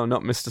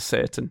 not Mr.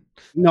 Satan.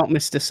 Not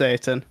Mr.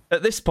 Satan.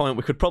 At this point,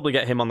 we could probably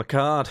get him on the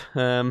card,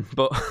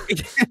 but fuck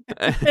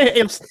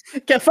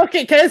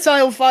it,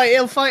 KSI will fight.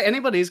 He'll fight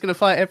anybody. He's going to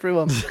fight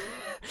everyone.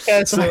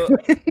 So,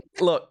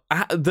 look,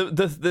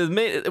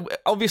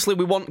 obviously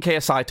we want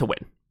KSI to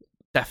win,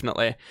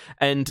 definitely.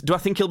 And do I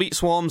think he'll beat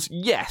Swarms?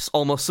 Yes,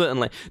 almost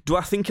certainly. Do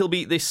I think he'll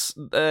beat this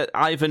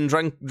Ivan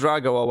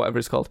Drago or whatever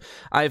it's called,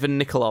 Ivan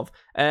Nikolov?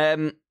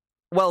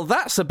 Well,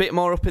 that's a bit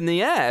more up in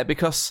the air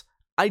because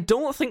I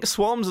don't think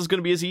Swarms is going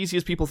to be as easy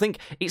as people think.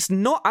 It's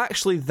not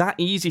actually that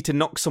easy to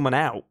knock someone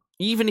out,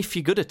 even if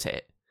you're good at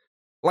it.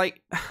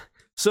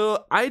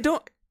 So I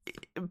don't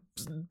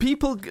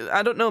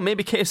know,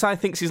 maybe KSI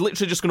thinks he's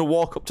literally just going to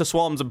walk up to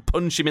Swarms and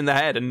punch him in the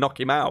head and knock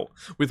him out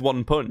with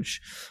one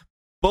punch.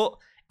 But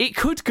it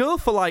could go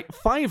for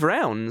 5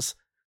 rounds.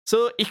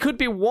 So he could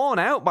be worn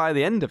out by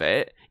the end of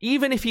it,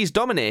 even if he's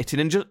dominating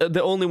and just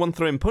the only one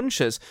throwing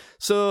punches.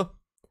 So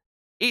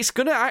it's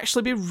going to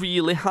actually be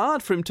really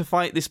hard for him to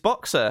fight this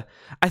boxer.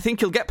 I think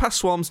he'll get past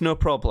Swarms, no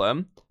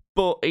problem,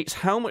 but it's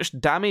how much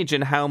damage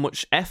and how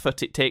much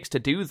effort it takes to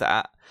do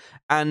that,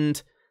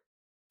 and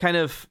kind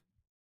of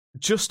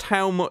just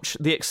how much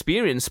the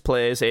experience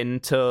plays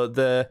into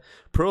the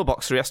pro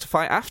boxer he has to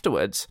fight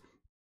afterwards.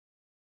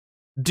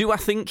 Do I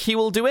think he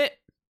will do it?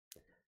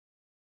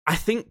 I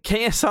think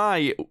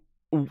KSI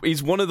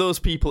is one of those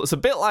people. It's a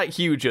bit like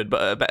Hugh Judd,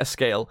 but at a better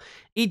scale.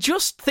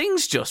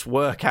 Things just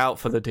work out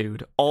for the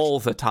dude all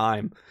the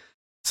time.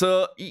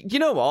 So, you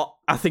know what?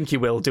 I think he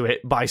will do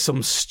it by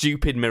some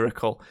stupid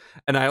miracle.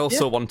 And I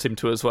also want him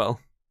to as well.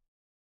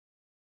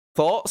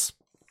 Thoughts?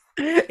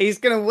 He's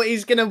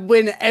gonna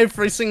win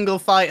every single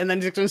fight, and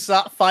then he's gonna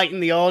start fighting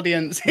the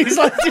audience. He's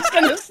just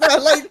gonna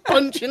start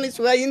punching his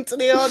way into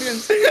the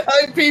audience.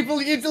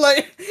 People, you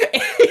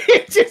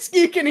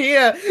can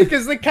hear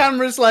because the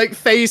camera's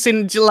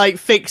facing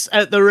fixed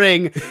at the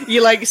ring.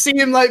 You see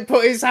him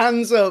put his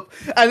hands up,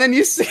 and then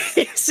you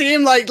see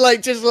him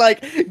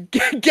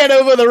get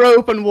over the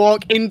rope and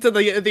walk into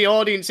the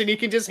audience, and you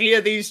can just hear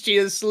these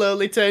cheers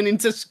slowly turn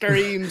into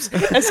screams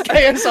as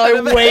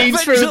KSI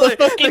wades through the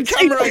fucking. The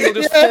camera angle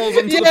just falls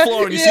onto the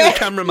floor, and you see the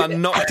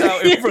cameraman knocked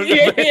out in front of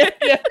it.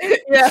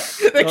 Yeah.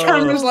 The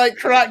camera's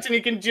cracked, and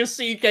you can just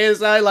see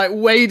KSI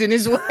wading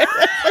his way.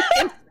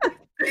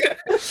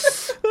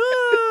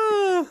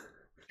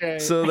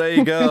 So there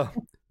you go.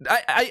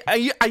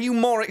 Are you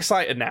more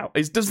excited now?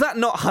 Does that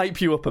not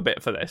hype you up a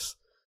bit for this?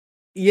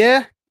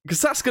 Yeah. Because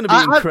that's going to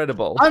be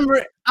incredible.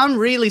 I'm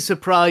really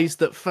surprised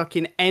that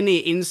fucking any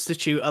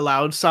institute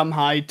allowed Sam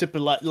Hyde to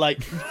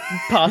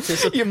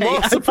participate. You're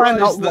more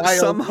surprised that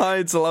Sam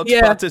Hyde's allowed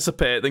to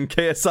participate than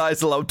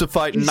KSI's allowed to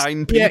fight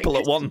 9 people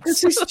at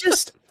once.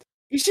 It's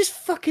just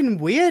fucking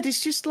weird.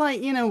 It's just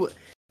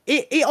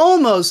it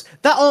almost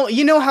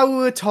you know how we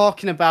were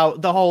talking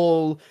about the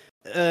whole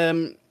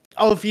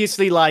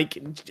obviously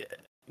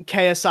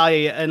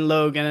KSI and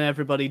Logan and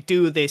everybody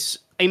do this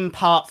in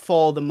part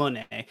for the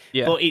money,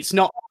 but it's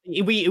not.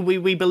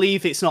 We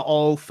believe it's not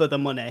all for the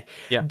money.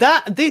 Yeah.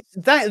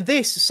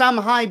 This Sam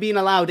Hyde being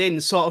allowed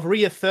in sort of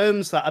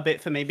reaffirms that a bit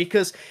for me,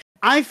 because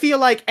I feel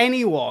like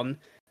anyone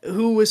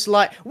who was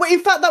in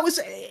fact that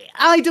was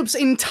iDubbbz's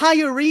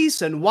entire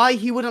reason why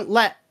he wouldn't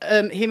let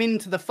him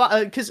into the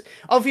fight, because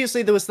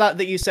obviously there was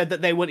that you said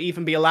that they wouldn't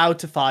even be allowed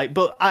to fight,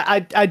 but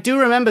I do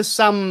remember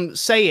Sam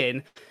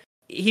saying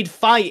he'd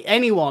fight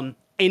anyone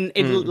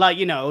in like,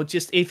 you know,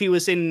 just if he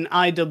was in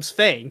iDubbbz's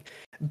thing.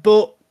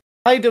 But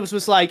iDubbbz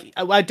was like,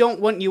 I don't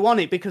want you on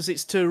it because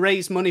it's to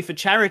raise money for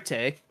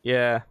charity.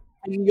 Yeah.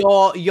 And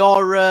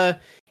you're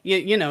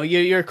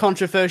a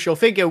controversial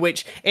figure,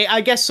 which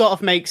I guess sort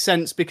of makes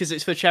sense because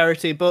it's for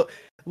charity. But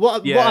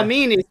what I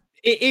mean is,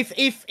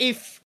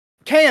 if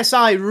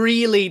KSI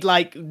really,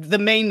 like, the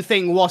main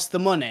thing was the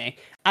money,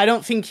 I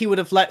don't think he would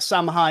have let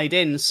Sam Hyde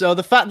in. So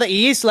the fact that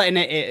he is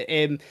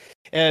letting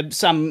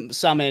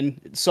Sam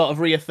in sort of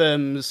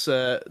reaffirms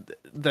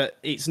that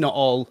it's not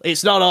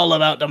all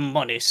about the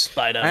money,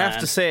 Spider-Man. I have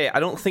to say,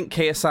 I don't think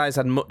KSI's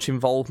had much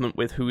involvement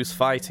with who's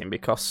fighting,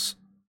 because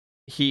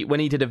when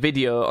he did a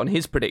video on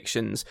his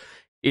predictions,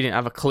 he didn't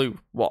have a clue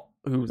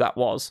who that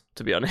was,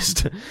 to be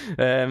honest.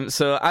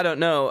 So I don't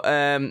know.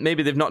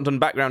 Maybe they've not done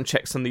background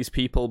checks on these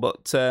people,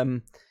 but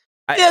when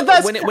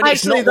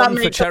it's not one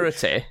for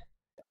charity,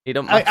 it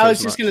don't matter. I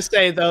was just going to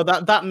say, though,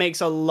 that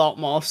makes a lot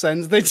more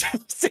sense. They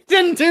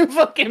didn't do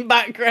fucking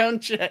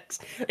background checks.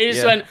 He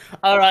just went,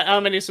 all right, how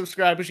many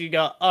subscribers you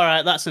got? All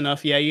right, that's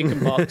enough. Yeah, you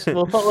can box.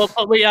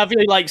 we have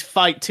you, like,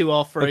 fight 2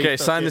 or 3. Okay,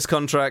 sign this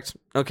contract.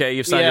 Okay,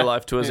 you've signed your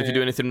life to us. If you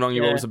do anything wrong,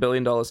 you owe us $1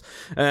 billion.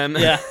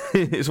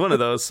 It's one of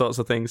those sorts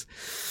of things.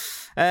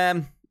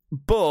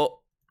 But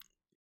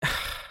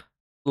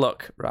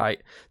look, right,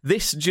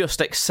 this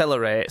just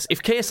accelerates.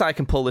 If KSI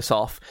can pull this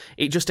off,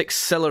 it just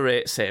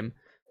accelerates him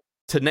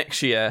to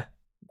next year,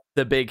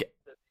 the big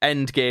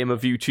end game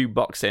of YouTube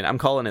boxing. I'm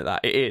calling it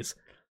that. It is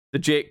the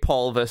Jake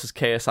Paul versus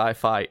KSI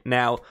fight.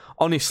 Now,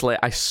 honestly,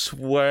 I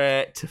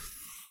swear to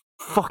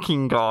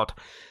fucking God,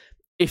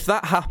 if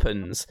that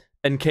happens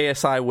and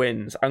KSI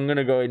wins, I'm going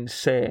to go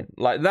insane.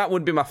 Like, that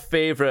would be my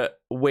favourite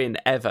win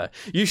ever.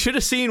 You should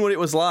have seen what it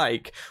was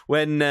like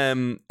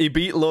when he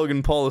beat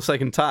Logan Paul the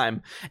second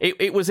time.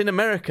 It was in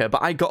America,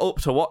 but I got up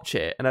to watch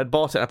it, and I'd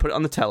bought it, and I put it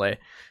on the telly,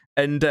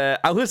 and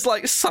I was,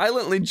 like,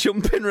 silently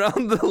jumping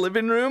around the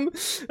living room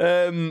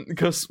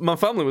because my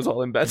family was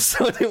all in bed,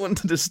 so I didn't want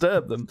to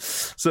disturb them.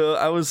 So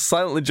I was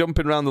silently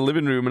jumping around the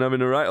living room and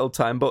having a right old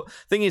time. But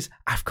thing is,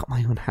 I've got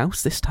my own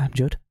house this time,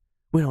 Judd.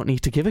 We don't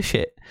need to give a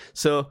shit.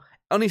 So,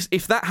 honest,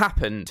 if that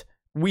happened,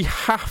 we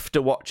have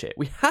to watch it.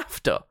 We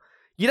have to.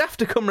 You'd have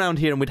to come round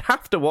here and we'd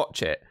have to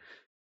watch it.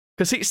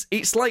 Because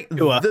it's like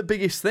the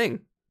biggest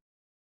thing.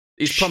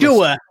 It's promised.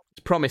 Sure.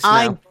 It's promised now.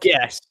 I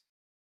guess.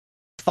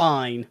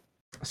 Fine.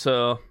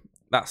 So,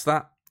 that's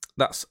that.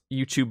 That's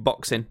YouTube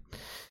boxing.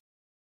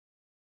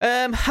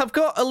 I've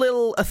got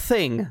a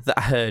thing that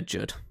I heard,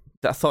 Judd,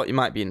 that I thought you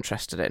might be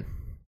interested in.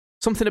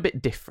 Something a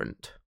bit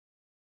different.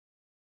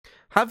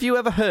 Have you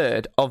ever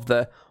heard of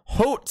the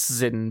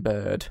Hoatzin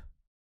bird?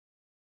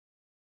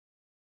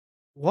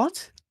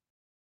 What?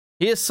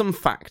 Here's some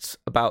facts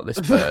about this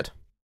bird.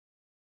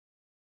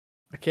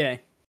 Okay.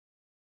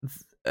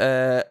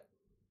 I'm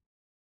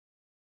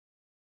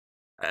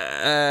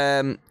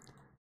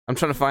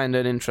trying to find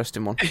an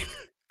interesting one.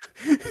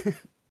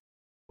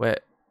 Wait,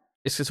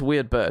 it's this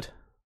weird bird.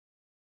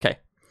 Okay.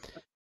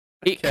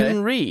 It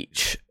can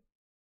reach...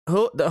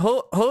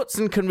 The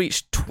Hoatzin can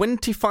reach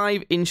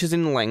 25 inches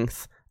in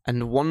length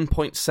and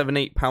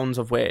 1.78 pounds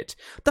of weight.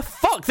 The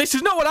fuck? This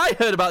is not what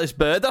I heard about this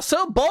bird. That's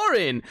so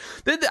boring.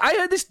 I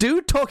heard this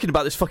dude talking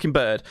about this fucking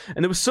bird,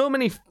 and there were so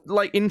many,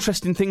 like,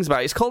 interesting things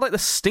about it. It's called, like, the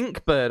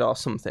stink bird or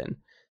something.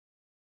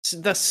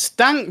 The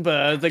stank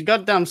bird, the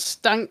goddamn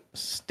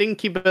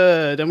stinky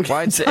bird.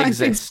 Why does it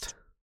exist?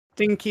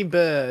 Stinky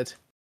bird.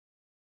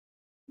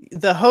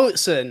 The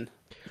Hoatzin.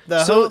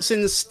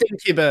 Hoatzin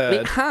stinky bird.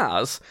 It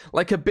has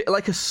like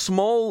a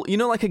small,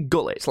 like a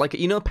gullet. Like,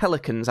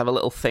 pelicans have a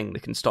little thing they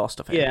can store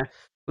stuff in. Yeah.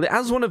 Well, it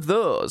has one of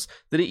those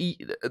that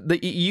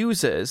it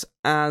uses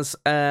as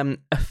a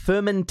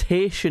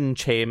fermentation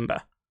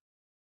chamber.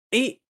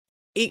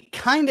 It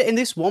kind of, in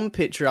this one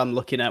picture I'm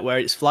looking at where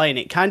it's flying,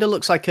 it kind of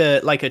looks like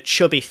a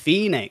chubby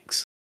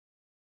phoenix.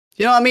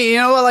 You know what I mean? You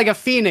know what, like, a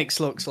phoenix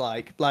looks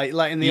like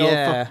in the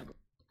old.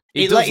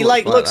 It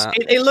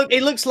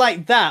looks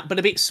like that, but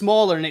a bit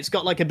smaller, and it's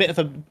got like a bit of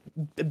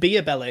a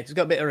beer belly. It's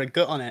got a bit of a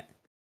gut on it.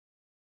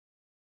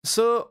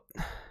 So,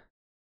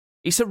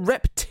 it's a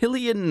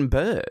reptilian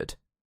bird.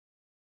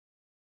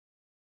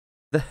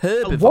 The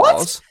herbivores.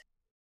 What?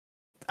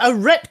 A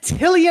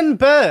reptilian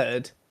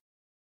bird?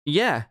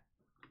 Yeah.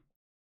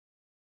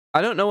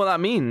 I don't know what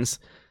that means.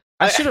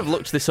 I should have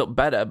looked this up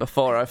better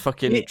before I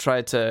fucking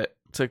tried to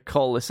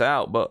call this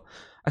out, but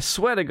I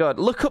swear to God,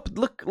 look up the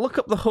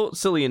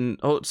Hoatzin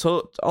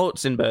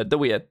bird. They're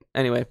weird.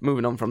 Anyway,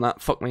 moving on from that.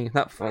 Fuck me,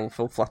 that fell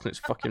flat on its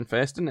fucking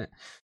face, didn't it?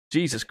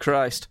 Jesus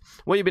Christ.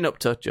 What you been up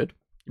to, Judd?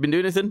 You been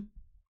doing anything?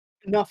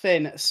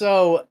 Nothing.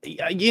 So,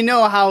 you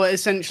know how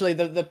essentially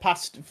the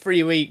past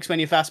 3 weeks when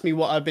you've asked me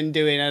what I've been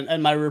doing,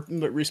 and my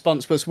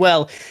response was,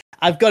 well,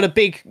 I've got a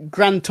big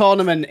grand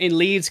tournament in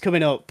Leeds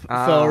coming up for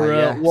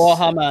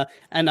Warhammer,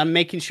 and I'm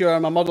making sure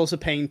my models are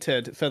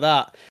painted for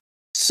that.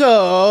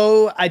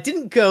 So, I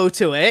didn't go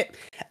to it.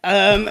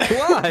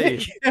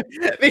 Why?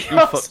 Because, you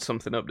fucked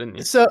something up, didn't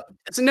you? So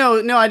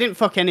no, I didn't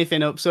fuck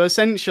anything up. So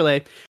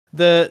essentially,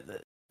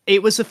 the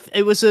it was a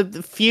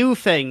few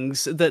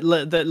things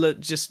that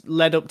just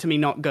led up to me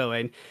not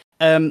going.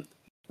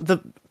 The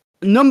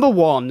number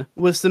one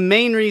was the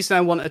main reason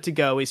I wanted to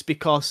go is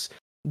because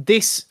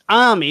this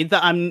army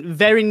that I'm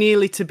very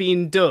nearly to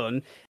being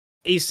done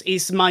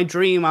is my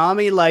dream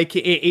army. Like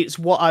it's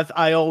what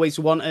I always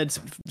wanted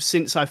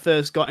since I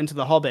first got into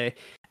the hobby,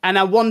 and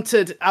I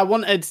wanted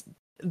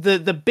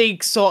the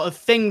big sort of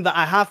thing that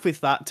I have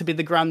with that to be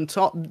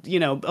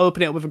the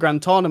open it up with a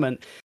grand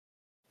tournament.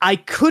 I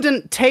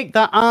couldn't take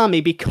that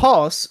army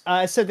because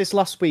I said this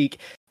last week.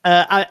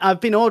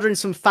 I've been ordering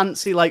some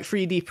fancy like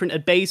 3D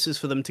printed bases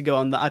for them to go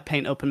on that I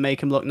paint up and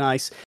make them look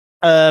nice.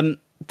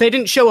 They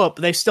didn't show up.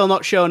 They've still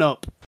not shown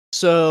up.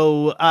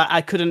 So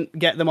I couldn't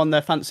get them on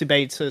their fancy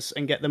bases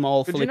and get them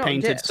all fully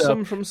painted. Get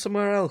some from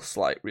somewhere else,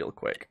 like real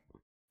quick?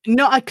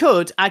 No, I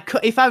could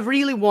if I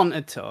really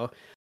wanted to.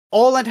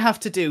 All I'd have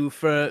to do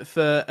for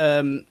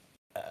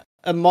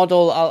a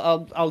model,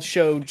 I'll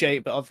show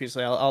Jake, but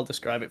obviously I'll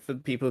describe it for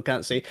people who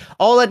can't see.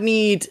 All I'd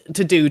need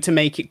to do to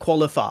make it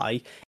qualify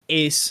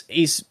is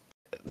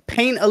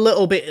paint a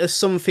little bit of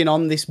something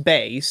on this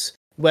base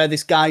where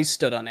this guy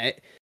stood on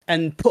it,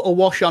 and put a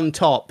wash on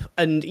top,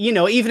 and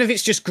even if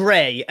it's just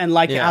grey and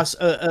it has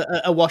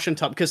a wash on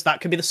top, because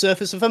that could be the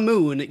surface of a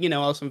moon,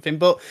 or something.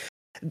 But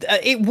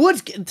it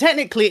would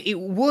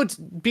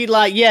be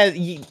like,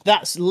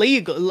 that's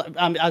legal.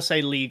 I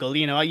say legal,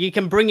 you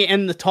can bring it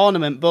in the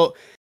tournament, but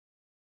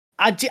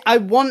I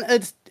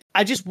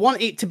just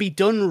want it to be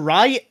done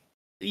right.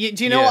 Do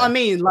you know what I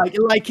mean?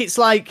 Like it's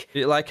like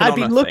an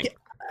honor thing.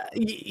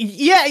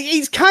 Yeah,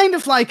 it's kind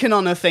of like an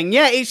honor thing.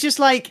 Yeah, it's just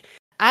like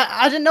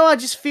I don't know. I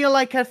just feel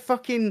like I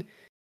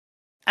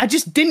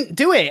just didn't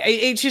do it.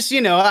 It's just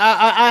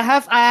I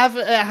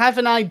have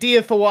an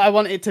idea for what I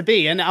want it to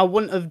be, and I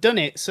wouldn't have done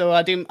it, so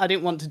I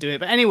didn't want to do it.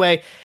 But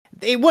anyway,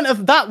 that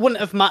wouldn't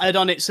have mattered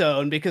on its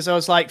own, because I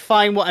was like,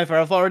 fine, whatever.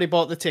 I've already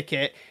bought the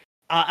ticket.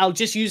 I'll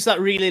just use that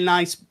really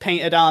nice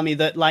painted army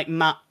that like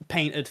Matt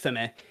painted for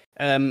me,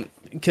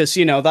 because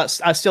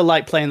I still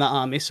like playing that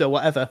army, so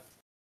whatever.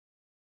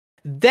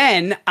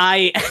 Then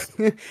I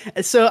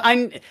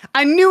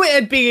knew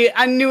it'd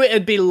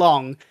be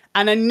long,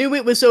 and I knew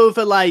it was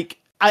over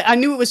I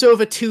knew it was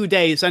over 2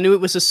 days. I knew it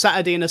was a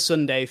Saturday and a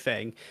Sunday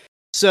thing.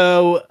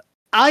 So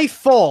I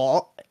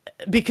thought,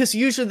 because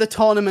usually the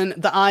tournament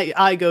that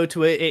I go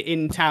to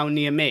in town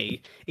near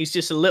me is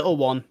just a little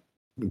one,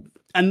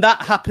 and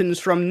that happens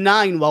from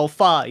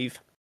 5.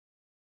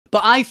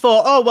 But I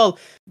thought, oh, well,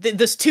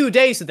 there's 2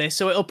 days of this,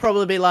 so it'll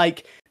probably be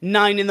like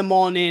 9 in the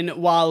morning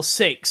while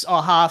 6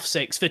 or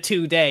 6:30 for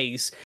 2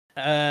 days.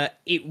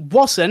 It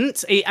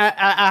wasn't.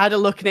 I had a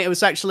look at it. It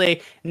was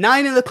actually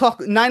 9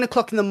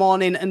 o'clock in the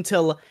morning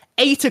until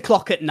 8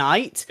 o'clock at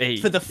night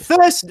for the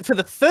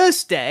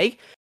first day.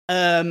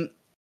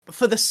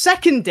 For the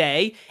second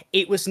day,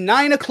 it was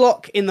 9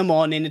 o'clock in the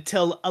morning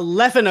until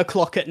 11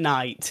 o'clock at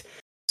night.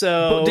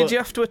 So, but did you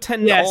have to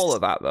attend all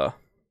of that though?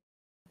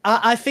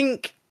 I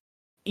think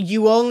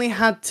you only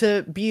had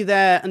to be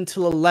there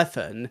until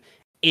 11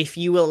 if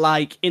you were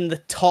like in the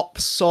top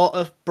sort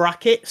of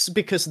brackets,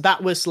 because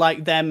that was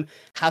like them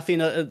having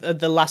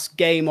the last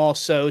game or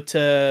so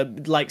to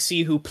like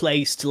see who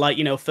placed, like,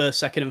 first,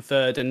 second and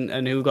third,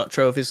 and who got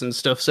trophies and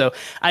stuff. So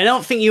I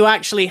don't think you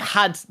actually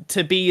had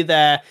to be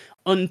there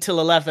until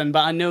 11,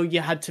 but I know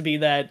you had to be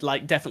there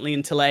like definitely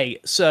until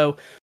 8. So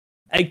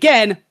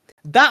again,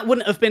 that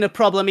wouldn't have been a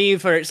problem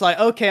either. It's like,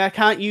 okay, I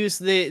can't use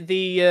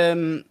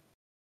the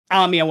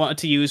army I wanted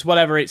to use,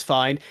 whatever, it's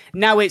fine.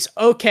 Now it's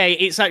okay,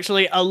 it's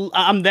actually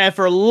I'm there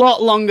for a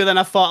lot longer than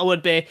I thought I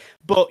would be,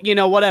 but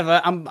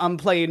whatever, I'm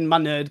playing my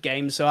nerd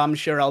game, so I'm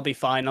sure I'll be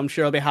fine. I'm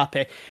sure I'll be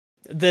happy.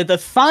 The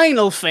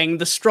final thing,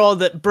 the straw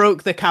that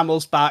broke the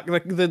camel's back,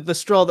 the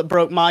straw that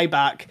broke my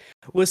back,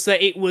 was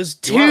that it was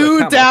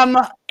too damn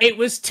hot. It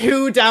was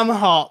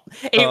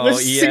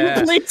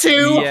simply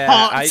too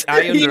hot.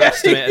 I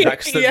underestimated that,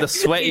 because the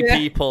sweaty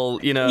people,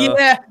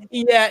 Yeah.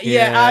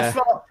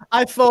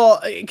 I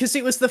thought, because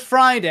it was the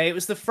Friday. It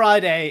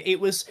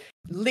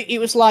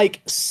was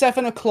like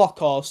 7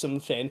 o'clock or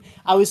something.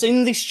 I was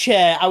in this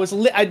chair.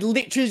 I'd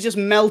literally just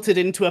melted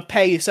into a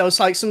paste. I was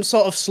like some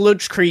sort of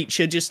sludge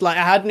creature. Just like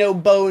I had no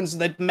bones.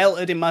 They'd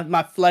melted in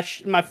my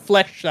flesh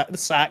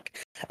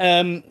sack.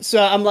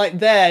 So I'm like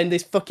there in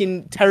this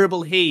fucking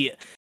terrible heat,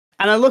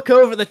 and I look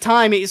over at the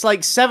time. It's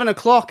like 7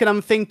 o'clock, and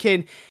I'm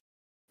thinking,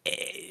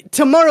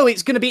 tomorrow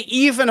it's going to be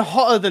even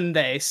hotter than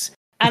this.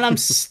 And I'm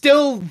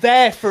still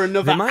there for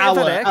another hour. They might have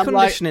had air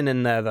conditioning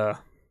in there, though.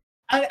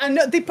 I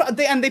know they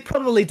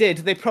probably did.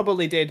 They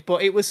probably did.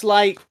 But it was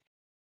like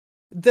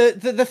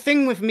the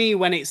thing with me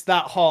when it's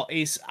that hot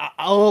is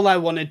all I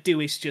want to do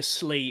is just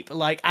sleep.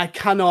 Like I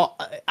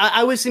cannot.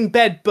 I was in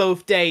bed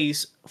both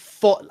days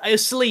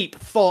asleep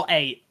for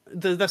 8,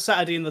 the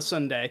Saturday and the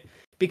Sunday,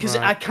 because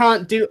right. I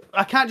can't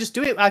just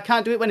do it. I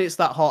can't do it when it's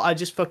that hot. I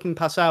just fucking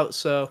pass out.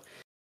 So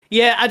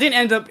yeah, I didn't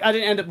end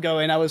up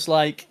going. I was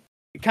like,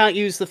 can't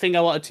use the thing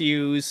I wanted to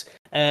use.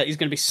 It's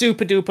going to be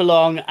super duper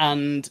long,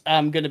 and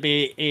I'm going to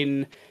be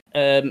in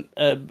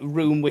a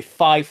room with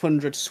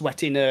 500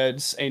 sweaty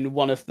nerds in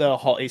one of the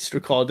hottest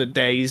recorded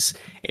days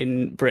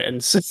in Britain.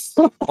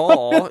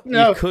 Or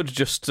No. you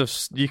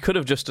could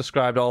have just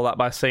described all that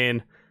by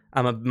saying,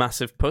 "I'm a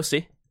massive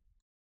pussy."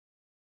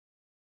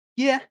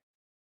 Yeah.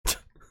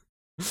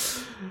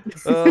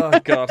 Oh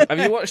god, have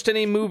you watched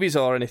any movies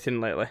or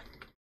anything lately?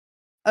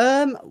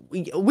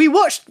 We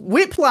watched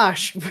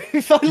Whiplash.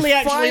 We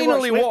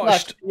finally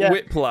watched Yeah.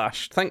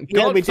 Whiplash. Thank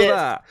Yeah, God we for did.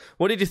 that.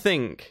 What did you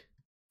think?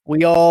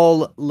 We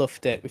all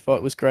loved it. We thought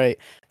it was great.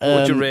 What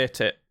would you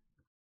rate it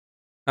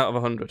out of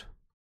 100?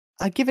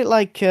 I'd give it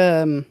like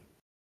I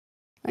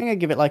think I'd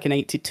give it like an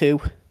 82.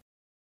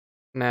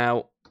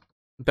 Now,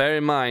 bear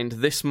in mind,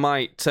 this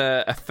might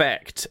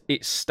affect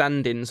its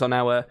standings on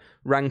our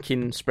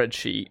ranking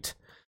spreadsheet,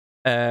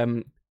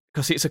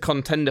 because it's a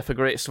contender for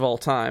greatest of all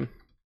time.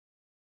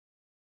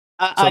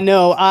 I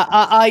know.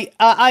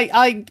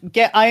 I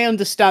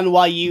understand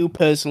why you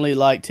personally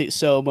liked it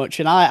so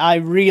much, and I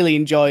really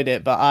enjoyed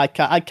it. But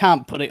I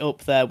can't put it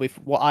up there with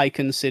what I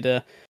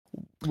consider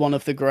one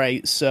of the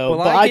greats. So, Well,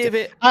 but I gave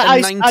it a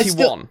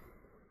 91.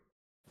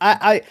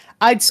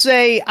 I'd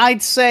say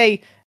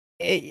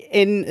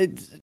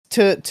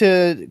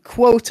to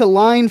quote a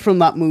line from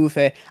that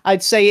movie,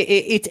 I'd say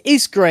it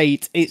is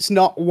great. It's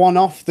not one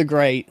of the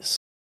greats.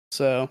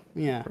 So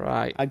yeah,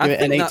 Right. I'd give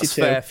it an 82. That's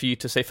fair for you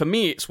to say. For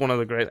me, it's one of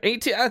the greats.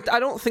 80. I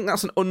don't think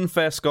that's an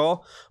unfair score,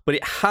 but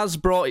it has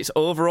brought its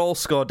overall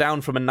score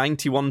down from a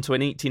 91 to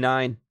an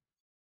 89.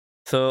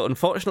 So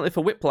unfortunately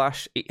for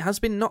Whiplash, it has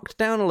been knocked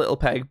down a little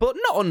peg, but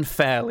not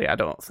unfairly. I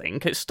don't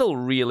think it's still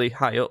really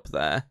high up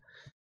there.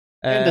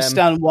 I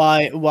understand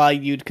why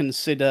you'd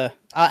consider.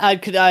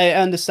 I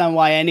understand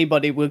why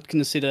anybody would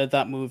consider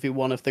that movie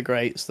one of the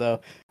greats,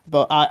 though.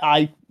 But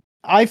I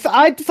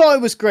thought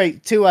it was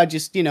great too. I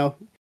just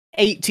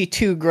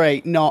 82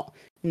 great, not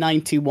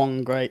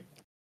 91 great.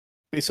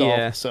 It's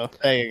all. So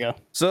there you go.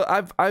 So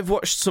I've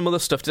watched some other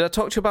stuff. Did I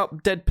talk to you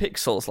about Dead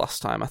Pixels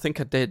last time? I think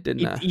I did,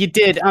 didn't I? You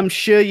did. I'm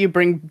sure you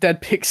bring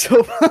Dead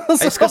Pixels.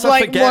 It's because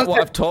I forget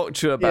what I've talked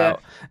to you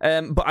about.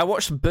 Yeah. But I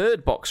watched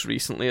Bird Box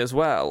recently as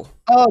well.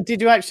 Oh,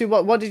 did you actually?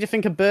 What did you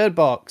think of Bird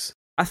Box?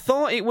 I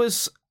thought it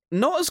was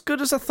not as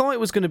good as I thought it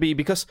was going to be,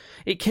 because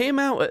it came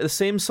out at the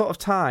same sort of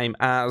time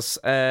as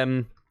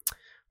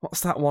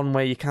what's that one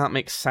where you can't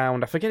make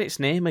sound? I forget its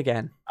name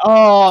again.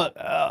 Oh,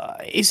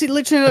 is it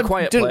literally A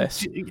Quiet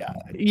Place?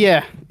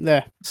 Yeah,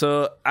 there.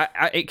 So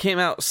it came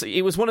out.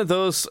 It was one of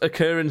those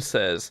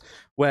occurrences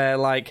where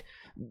like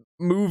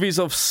movies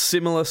of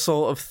similar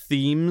sort of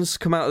themes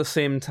come out at the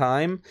same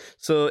time.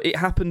 So it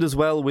happened as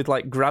well with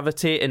like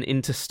Gravity and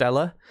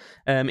Interstellar.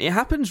 It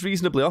happens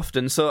reasonably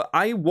often. So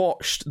I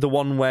watched the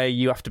one where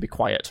you have to be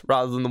quiet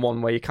rather than the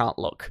one where you can't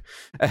look.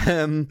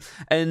 And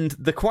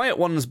the quiet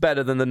one's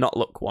better than the not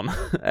look one.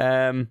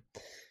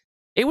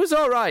 It was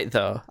all right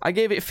though. I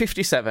gave it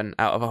 57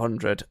 out of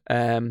 100.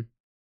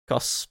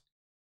 Because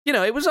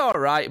it was all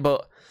right,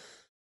 but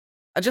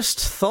I just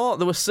thought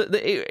there was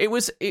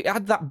it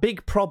had that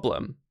big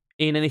problem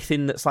in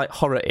anything that's like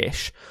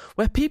horror-ish,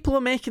 where people were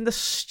making the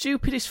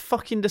stupidest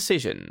fucking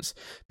decisions.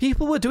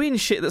 People were doing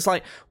shit that's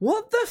like,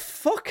 what the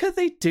fuck are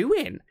they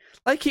doing?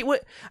 Like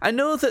I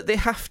know that they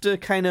have to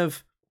kind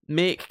of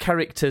make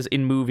characters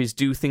in movies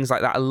do things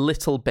like that a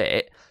little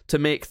bit to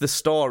make the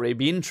story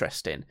be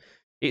interesting.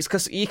 It's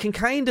because you can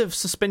kind of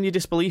suspend your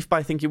disbelief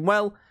by thinking,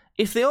 well,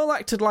 if they all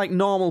acted like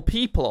normal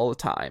people all the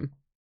time,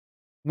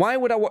 why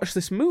would I watch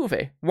this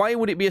movie? Why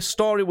would it be a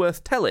story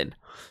worth telling?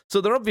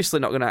 So they're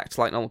obviously not going to act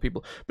like normal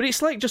people. But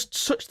it's like just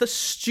such the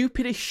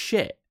stupidest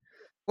shit.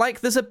 Like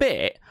there's a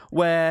bit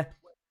where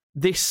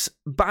this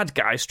bad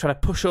guy's trying to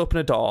push open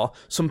a door.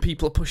 Some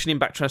people are pushing him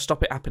back, trying to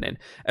stop it happening.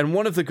 And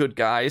one of the good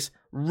guys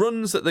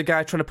runs at the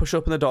guy trying to push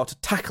open the door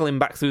to tackle him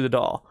back through the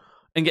door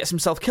and gets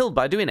himself killed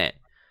by doing it.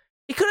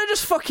 He could have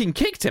just fucking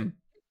kicked him.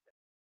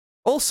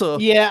 Also,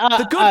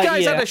 the good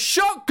guys had a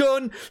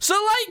shotgun, so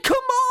like, come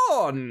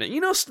on!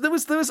 There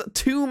was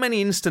too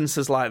many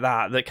instances like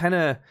that kind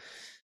of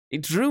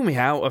it drew me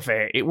out of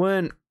it. It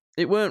weren't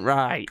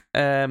right.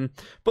 But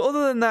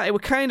other than that, it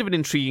was kind of an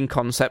intriguing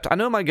concept. I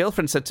know my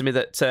girlfriend said to me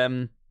that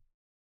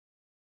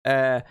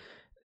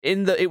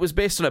it was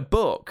based on a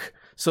book.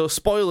 So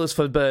spoilers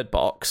for Bird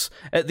Box.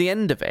 At the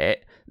end of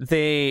it,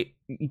 they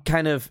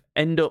kind of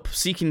end up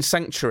seeking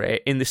sanctuary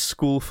in this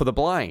school for the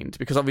blind,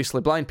 because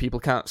obviously blind people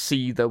can't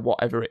see the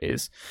whatever it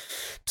is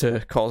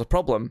to cause a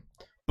problem.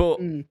 But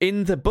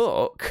in the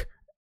book,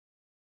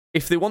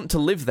 if they want to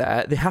live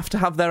there, they have to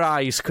have their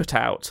eyes cut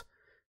out.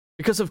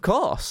 Because of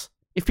course,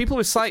 if people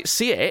with sight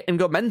see it and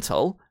go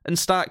mental and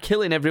start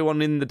killing everyone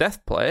in the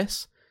death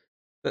place,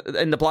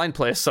 in the blind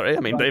place, sorry, I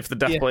mean, if the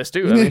death place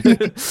do, I mean,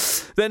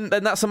 then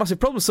that's a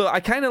massive problem. So I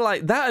kind of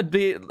like, that'd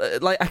be,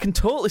 like, I can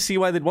totally see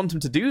why they'd want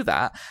them to do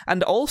that.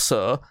 And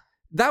also,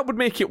 that would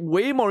make it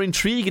way more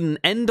intriguing and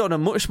end on a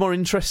much more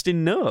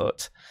interesting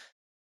note.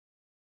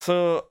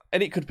 So,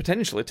 and it could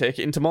potentially take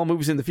it into more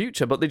movies in the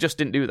future, but they just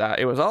didn't do that.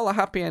 It was all a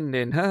happy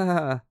ending.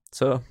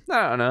 So,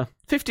 I don't know.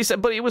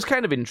 57, but it was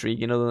kind of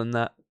intriguing other than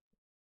that.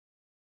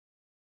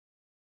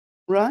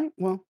 Right,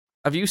 well.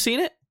 Have you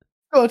seen it?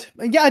 Good.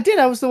 Yeah, I did.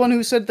 I was the one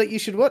who said that you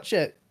should watch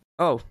it.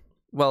 Oh,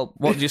 well,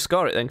 what did you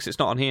score it then? Because it's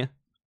not on here.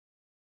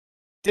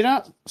 Did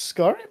I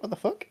score it? What the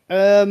fuck?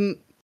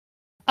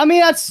 I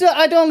mean,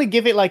 I'd only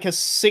give it like a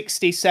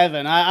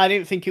 67. I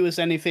didn't think it was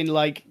anything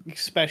like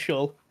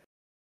special.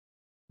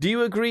 Do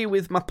you agree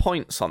with my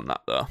points on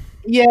that though?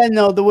 Yeah,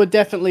 no, there were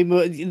definitely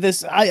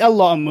a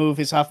lot of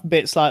movies have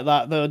bits like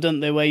that though,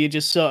 don't they? Where you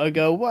just sort of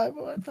go, what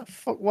the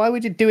fuck? Why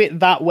would you do it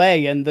that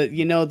way? And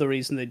the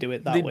reason they do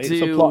it that way.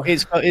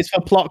 It's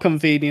for plot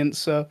convenience.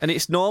 So, and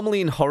it's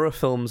normally in horror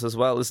films as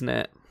well, isn't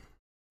it?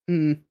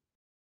 Hmm.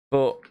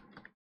 But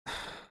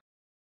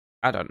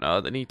I don't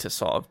know. They need to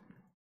sort of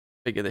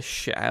figure this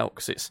shit out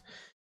because it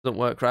doesn't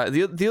work right.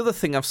 The other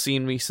thing I've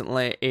seen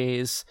recently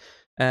is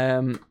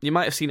you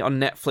might have seen it on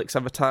Netflix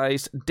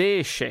advertised,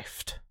 Day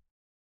Shift.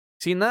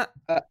 Seen that?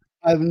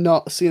 I've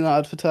not seen that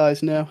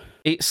advertised. No.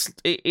 It's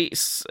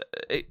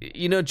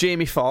you know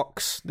Jamie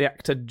Foxx, the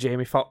actor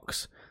Jamie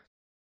Foxx.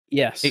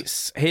 Yes.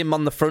 It's him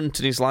on the front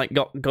and he's like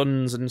got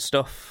guns and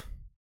stuff.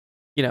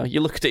 You know, you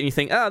look at it and you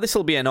think, this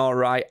will be an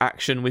alright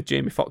action with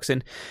Jamie Foxx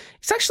in.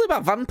 It's actually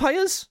about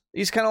vampires.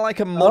 He's kind of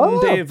like a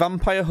modern-day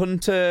vampire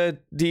hunter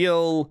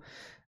deal,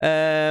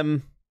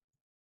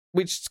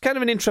 which is kind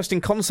of an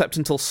interesting concept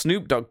until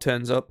Snoop Dogg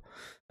turns up.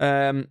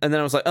 And then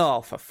I was like,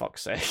 oh, for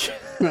fuck's sake.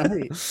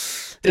 Right.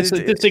 Does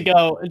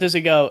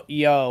it go,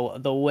 yo,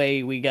 the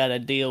way we gotta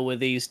deal with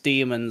these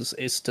demons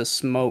is to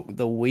smoke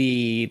the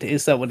weed?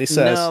 Is that what he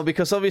says? No,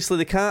 because obviously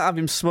they can't have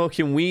him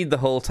smoking weed the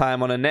whole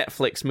time on a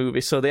Netflix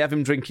movie, so they have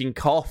him drinking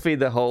coffee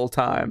the whole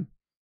time.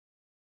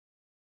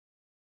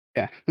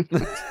 Yeah.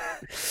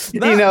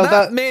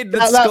 that made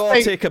the score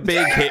take a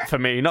big hit for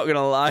me, not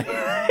gonna lie.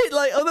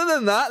 Like, other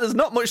than that, there's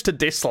not much to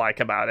dislike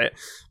about it.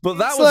 But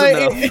that was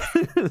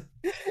enough.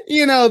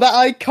 That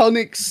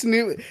iconic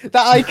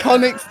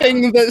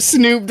thing that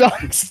Snoop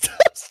Dogg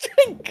starts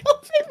drinking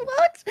coffee,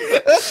 Max.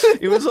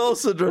 He was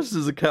also dressed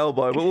as a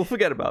cowboy, but we'll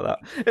forget about that.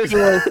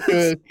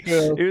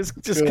 Cool. It was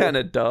just kind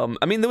of dumb.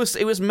 I mean, it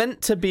was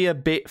meant to be a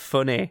bit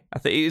funny. I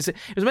think it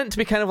was meant to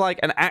be kind of like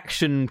an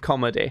action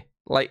comedy.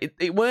 Like,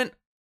 it weren't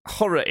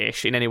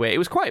horror-ish in any way. It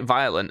was quite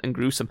violent and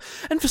gruesome.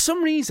 And for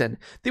some reason,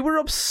 they were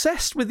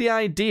obsessed with the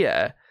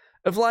idea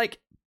of, like,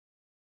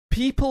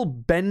 people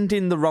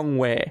bending the wrong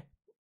way.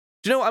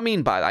 Do you know what I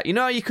mean by that? You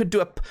know how you could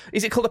do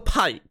is it called a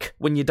pike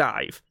when you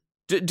dive?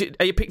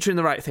 Are you picturing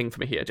the right thing for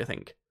me here, do you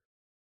think?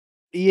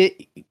 You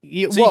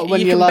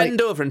can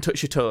bend over and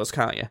touch your toes,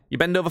 can't you? You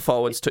bend over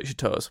forwards, touch your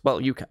toes.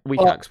 Well, you can. We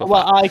can't.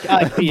 But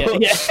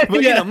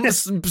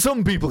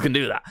some people can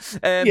do that.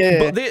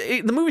 But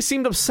the movie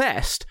seemed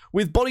obsessed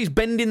with bodies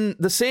bending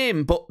the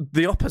same, but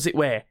the opposite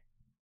way,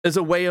 as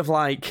a way of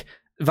like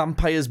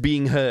vampires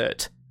being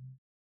hurt.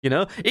 You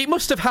know, it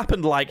must have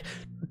happened like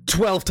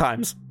 12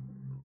 times.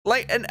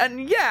 Like,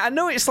 and yeah, I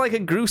know it's like a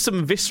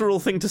gruesome, visceral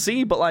thing to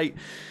see, but like,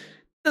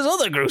 there's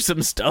other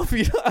gruesome stuff.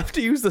 You don't have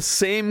to use the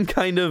same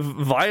kind of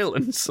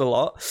violence a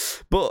lot.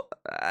 But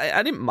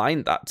I didn't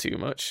mind that too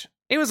much.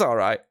 It was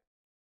alright.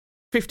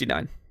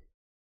 59.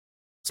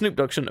 Snoop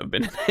Dogg shouldn't have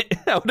been in it.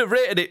 I would have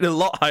rated it a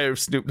lot higher if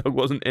Snoop Dogg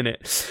wasn't in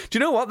it. Do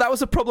you know what? That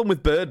was a problem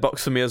with Bird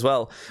Box for me as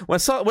well. When I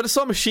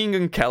saw Machine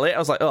Gun Kelly, I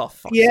was like, oh,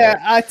 fuck. Yeah,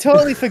 I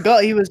totally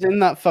forgot he was in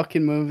that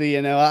fucking movie,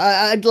 you know.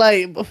 I'd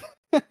like...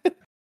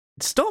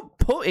 Stop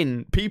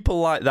putting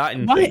people like that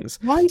in things.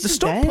 Why is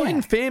Stop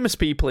putting famous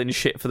people in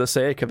shit for the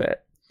sake of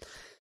it.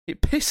 It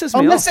pisses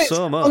me off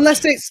so much.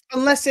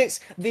 Unless it's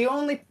the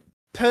only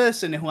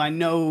person who I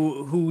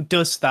know who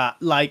does that,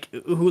 like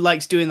who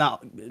likes doing that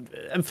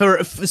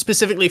for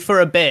specifically for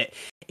a bit,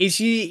 is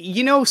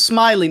you know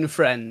Smiling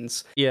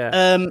Friends.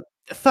 Yeah.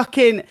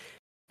 Fucking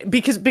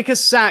because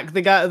Zach,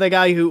 the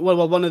guy who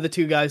one of the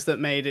two guys that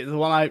made it, the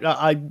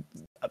one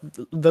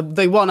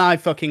the one I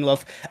fucking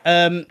love.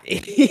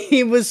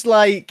 He was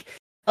like,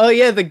 oh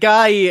yeah, the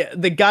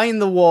guy in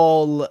the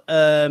wall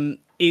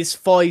is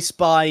voiced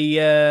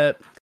by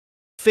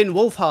Finn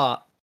Wolfhard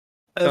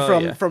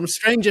from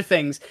Stranger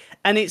Things,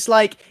 and it's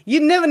like you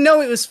never know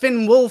it was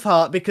Finn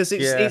Wolfhard because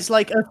it's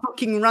like a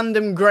fucking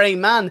random grey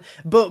man.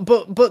 But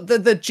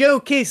the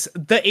joke is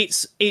that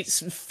it's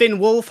Finn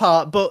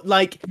Wolfhard, but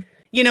like.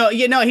 You know.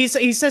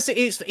 He says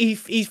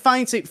he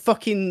finds it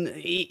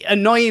fucking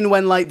annoying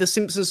when like the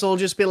Simpsons will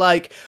just be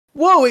like,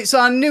 "Whoa, it's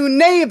our new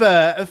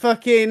neighbor,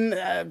 fucking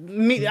I don't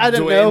know,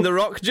 Dwayne the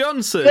Rock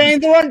Johnson." Dwayne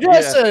the Rock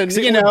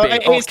Johnson, you know,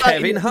 it's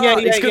Kevin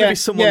Hart. It's going to be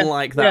someone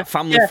like that,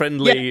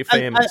 family-friendly,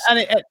 famous.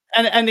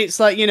 And it's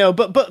like, you know,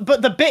 but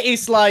the bit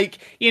is like,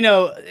 you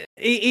know,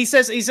 he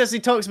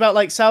talks about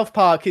like South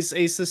Park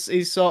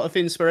is sort of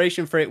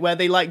inspiration for it, where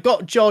they like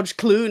got George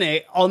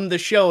Clooney on the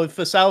show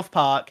for South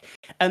Park,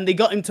 and they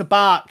got him to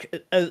bark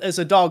as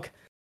a dog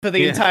for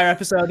the entire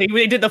episode.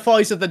 He did the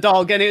voice of the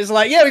dog, and it was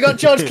like, yeah, we got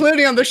George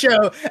Clooney on the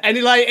show, and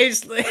he like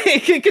it's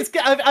because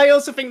I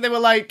also think they were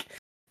like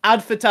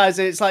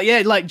advertising. It's like,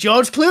 yeah, like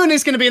George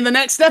Clooney's going to be in the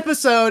next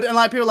episode, and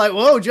like people are like,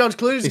 whoa, George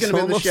Clooney's going to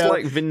be in the show. It's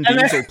almost like Vin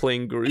Diesel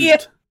playing Groot. Yeah.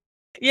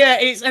 Yeah,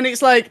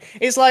 it's like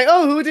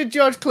oh, who did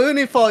George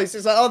Clooney voice?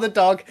 It's like, oh, the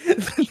dog.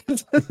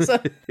 So,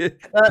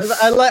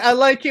 I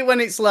like it when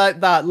it's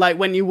like that, like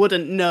when you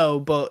wouldn't know,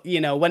 but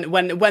you know when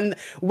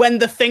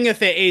the thing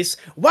of it is,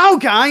 wow,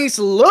 guys,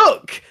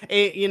 look,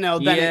 then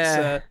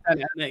it's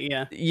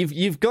yeah.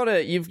 You've got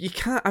to you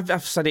can't.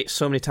 I've said it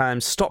so many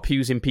times. Stop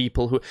using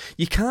people who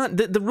you can't.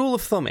 The rule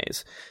of thumb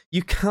is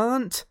you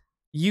can't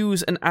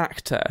use an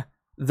actor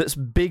that's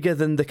bigger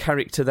than the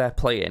character they're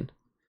playing.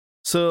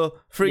 So,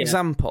 for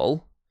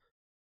example,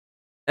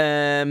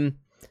 when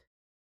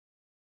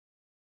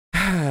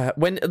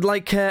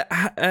like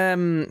I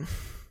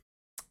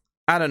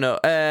don't know,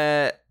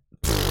 I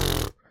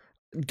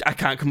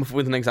can't come up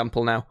with an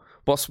example now.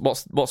 What's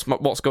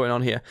going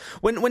on here?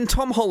 When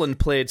Tom Holland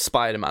played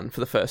Spider-Man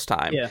for the first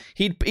time,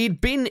 he'd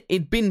been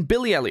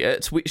Billy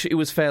Elliot, which he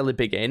was fairly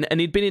big in, and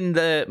he'd been in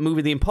the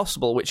movie The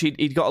Impossible, which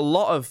he'd got a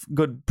lot of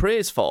good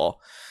praise for.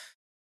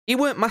 He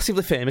weren't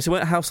massively famous, he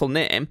weren't a household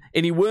name,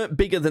 and he weren't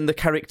bigger than the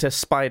character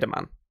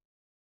Spider-Man.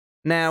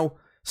 Now,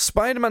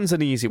 Spider-Man's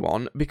an easy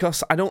one,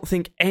 because I don't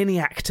think any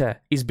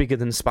actor is bigger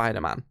than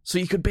Spider-Man, so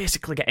you could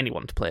basically get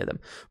anyone to play them.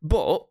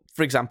 But,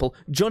 for example,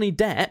 Johnny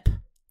Depp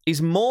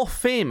is more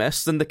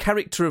famous than the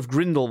character of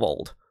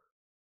Grindelwald.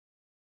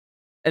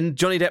 And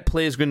Johnny Depp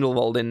plays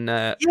Grindelwald in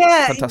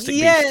Fantastic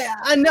Beasts. Yeah,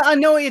 I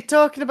know what you're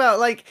talking about.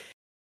 Like,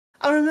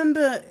 I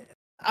remember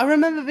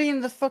being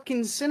in the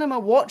fucking cinema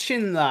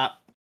watching that,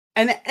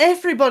 and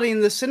everybody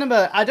in the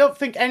cinema, I don't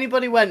think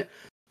anybody went,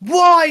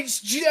 whoa,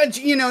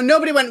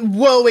 nobody went,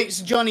 whoa, it's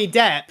Johnny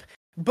Depp.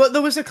 But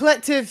there was a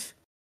collective,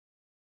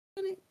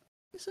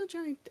 it's not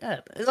Johnny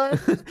Depp. And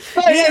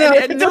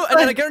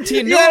I guarantee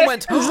you, no one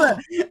went, oh,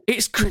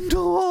 it's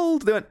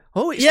Grindelwald. They went,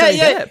 oh, it's Johnny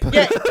Depp.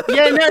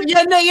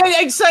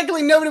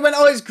 Exactly. Nobody went,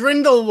 oh, it's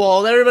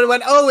Grindelwald. Everybody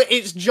went, oh,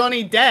 it's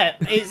Johnny Depp.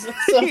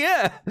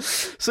 Yeah.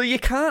 So you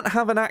can't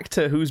have an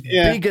actor who's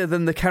bigger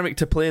than the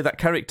character play that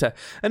character.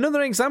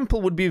 Another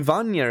example would be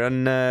Vanya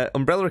on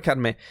Umbrella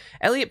Academy.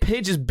 Elliot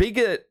Page is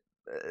bigger,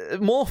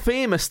 more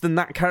famous than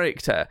that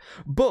character,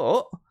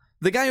 but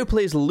the guy who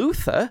plays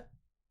Luther,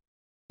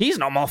 he's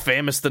not more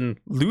famous than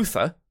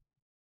Luther,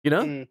 you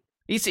know?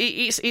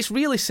 It's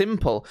really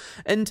simple.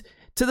 And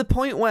to the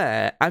point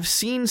where I've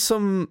seen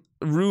some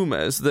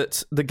rumours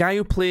that the guy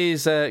who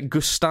plays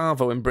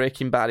Gustavo in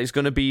Breaking Bad is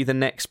going to be the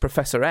next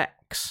Professor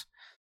X.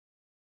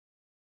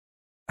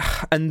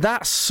 And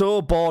that's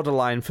so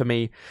borderline for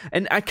me.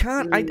 And I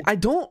can't, I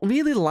don't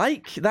really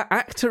like that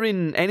actor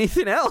in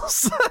anything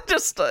else.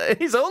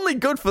 He's only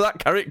good for that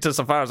character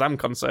so far as I'm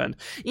concerned.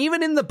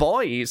 Even in The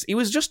Boys, he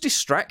was just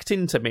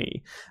distracting to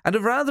me. I'd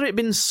have rather it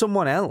been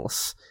someone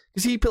else.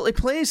 Because he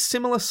plays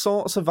similar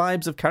sorts of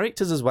vibes of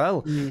characters as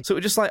well. So it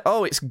was just like,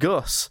 oh, it's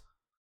Gus.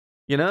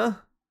 You know?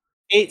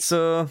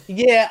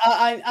 Yeah,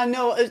 I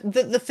know.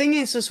 The thing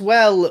is as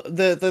well,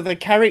 the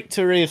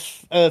character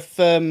of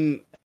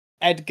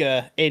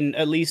Edgar,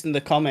 at least in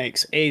the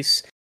comics,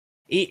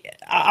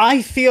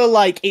 I feel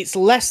like it's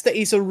less that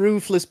he's a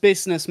ruthless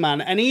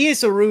businessman, and he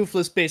is a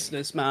ruthless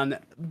businessman,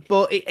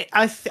 but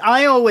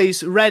I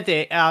always read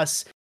it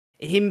as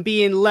him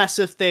being less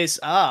of this,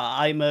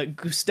 I'm a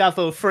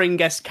Gustavo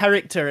Fring-esque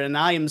character and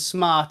I am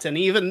smart, and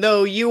even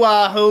though you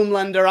are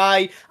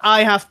Homelander,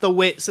 I have the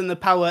wits and the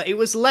power. It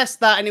was less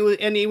that,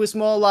 and he was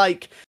more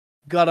like,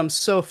 God, I'm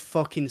so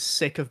fucking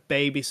sick of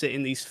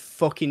babysitting these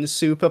fucking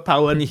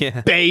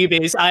superpowered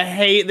babies. I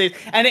hate this.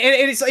 And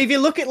it's, if you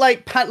look at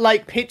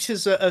like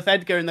pictures of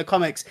Edgar in the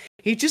comics,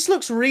 he just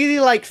looks really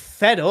like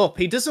fed up.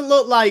 He doesn't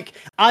look like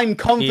I'm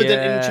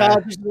confident in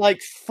charge. He's like,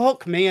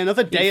 fuck me,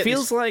 another day. It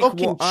feels like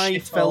what I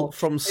felt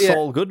from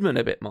Saul Goodman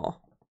a bit more.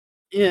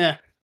 Yeah.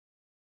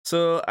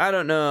 So I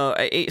don't know.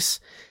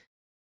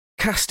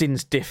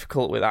 Casting's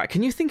difficult with that.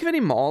 Can you think of any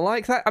more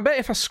like that? I bet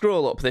if I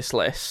scroll up this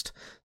list,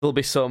 there'll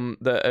be some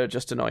that are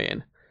just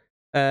annoying.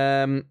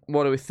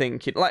 What are we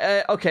thinking? Like,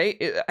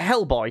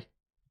 Hellboy.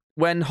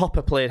 When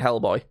Hopper played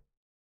Hellboy.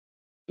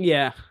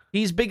 Yeah.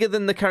 He's bigger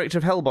than the character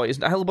of Hellboy.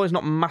 Hellboy's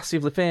not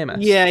massively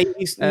famous. Yeah,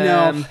 he's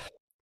no.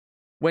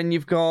 When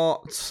you've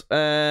got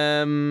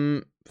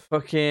fucking,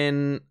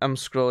 I'm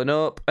scrolling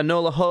up,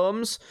 Enola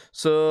Holmes.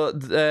 So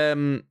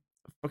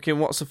fucking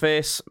what's her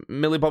face?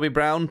 Millie Bobby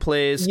Brown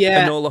plays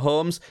Enola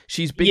Holmes.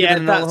 She's bigger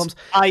than Enola Holmes.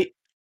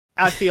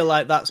 I feel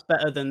like that's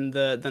better than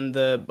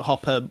the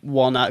Hopper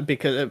one,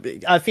 because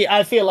I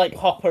feel like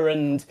Hopper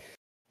and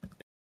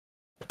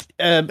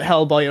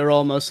Hellboy are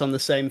almost on the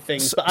same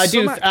thing. But I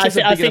think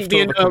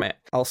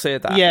I'll say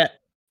that. Yeah,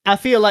 I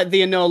feel like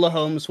the Enola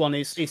Holmes one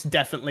is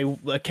definitely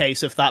a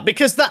case of that,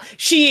 because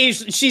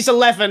she's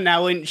 11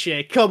 now, isn't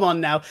she? Come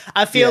on now.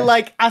 I feel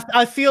like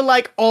I feel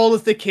like all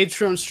of the kids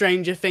from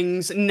Stranger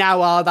Things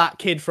now are that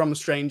kid from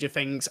Stranger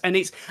Things, and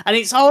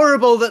it's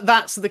horrible that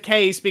that's the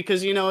case,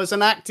 because as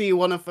an actor you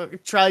want to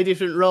try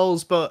different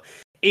roles, but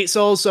it's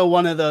also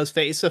one of those.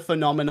 It's a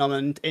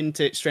phenomenon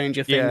into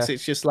Stranger Things.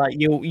 It's just like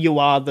you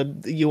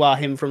are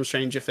him from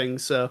Stranger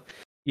Things. So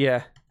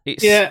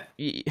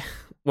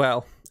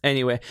well.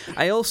 Anyway,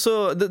 I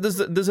also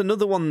there's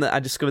another one that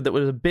I discovered that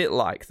was a bit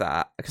like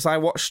that, because I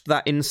watched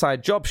that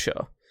Inside Job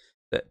show,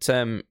 that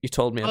you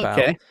told me about.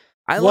 Okay.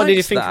 I What liked did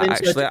you think that, of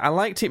Inside actually. I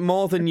liked it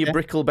more than your Okay.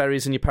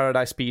 Brickleberries and your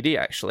Paradise PD,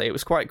 actually. It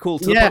was quite cool,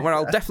 to the Yeah. point where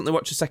I'll definitely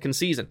watch a second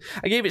season.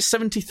 I gave it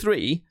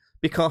 73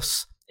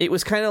 because it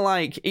was kind of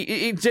like...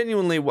 It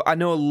genuinely... I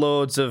know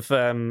loads of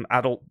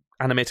adult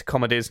animated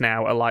comedies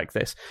now are like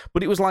this,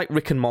 but it was like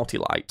Rick and Morty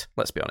light,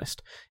 let's be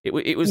honest. It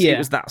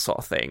was that sort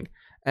of thing.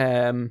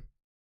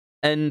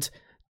 And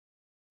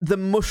the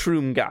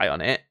mushroom guy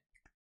on it,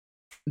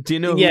 do you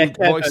know who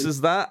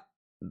voices that?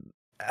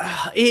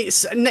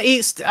 It's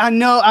I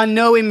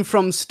know him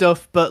from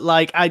stuff, but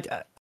like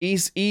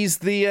he's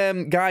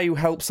the guy who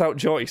helps out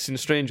Joyce in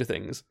Stranger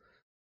Things.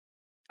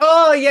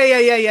 Oh yeah.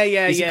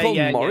 Is he called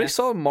Morris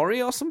or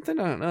Murray or something?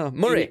 I don't know.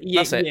 Murray,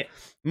 that's it. Yeah.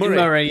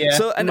 Murray, yeah.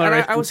 So and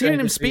Murray I was hearing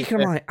him speak,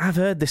 and I'm yeah. like, I've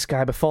heard this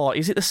guy before.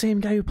 Is it the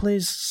same guy who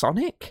plays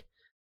Sonic?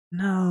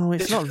 No,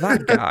 it's not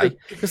that guy,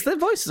 because their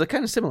voices are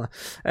kind of similar.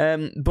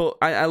 But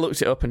I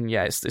looked it up, and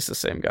yeah, it's the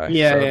same guy.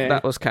 Yeah, so yeah.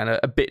 That was kind of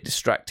a bit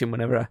distracting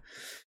whenever I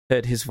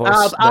heard his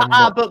voice. But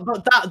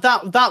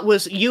that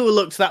was, you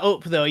looked that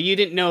up though. You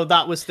didn't know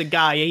that was the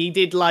guy. He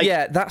did like,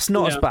 yeah, that's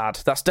not as bad.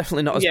 That's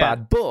definitely not as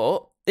bad.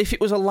 But if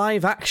it was a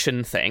live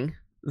action thing,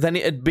 then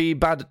it'd be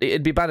bad.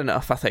 It'd be bad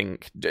enough, I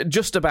think.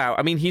 Just about.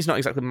 I mean, he's not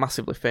exactly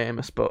massively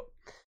famous, but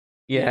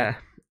yeah.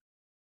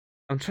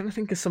 I'm trying to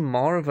think of some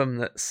more of them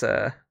that's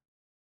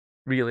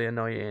really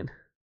annoying.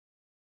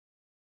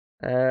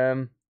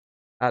 I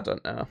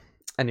don't know.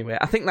 Anyway,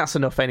 I think that's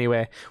enough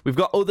anyway. We've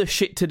got other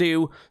shit to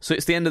do, so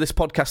it's the end of this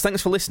podcast.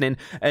 Thanks for listening,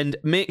 and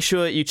make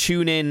sure you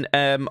tune in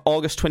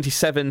August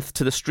 27th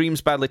to the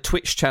Streams Badly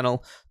Twitch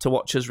channel to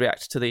watch us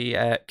react to the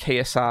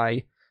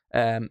KSI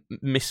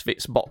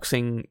Misfits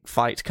boxing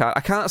fight card.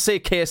 I can't say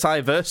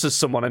KSI versus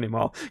someone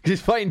anymore, because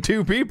he's fighting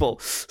two people,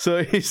 so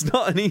it's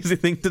not an easy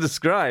thing to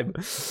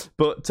describe.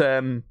 But,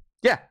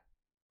 yeah.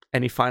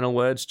 Any final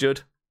words,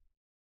 Judd?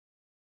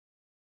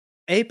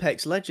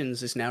 Apex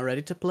Legends is now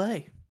ready to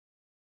play.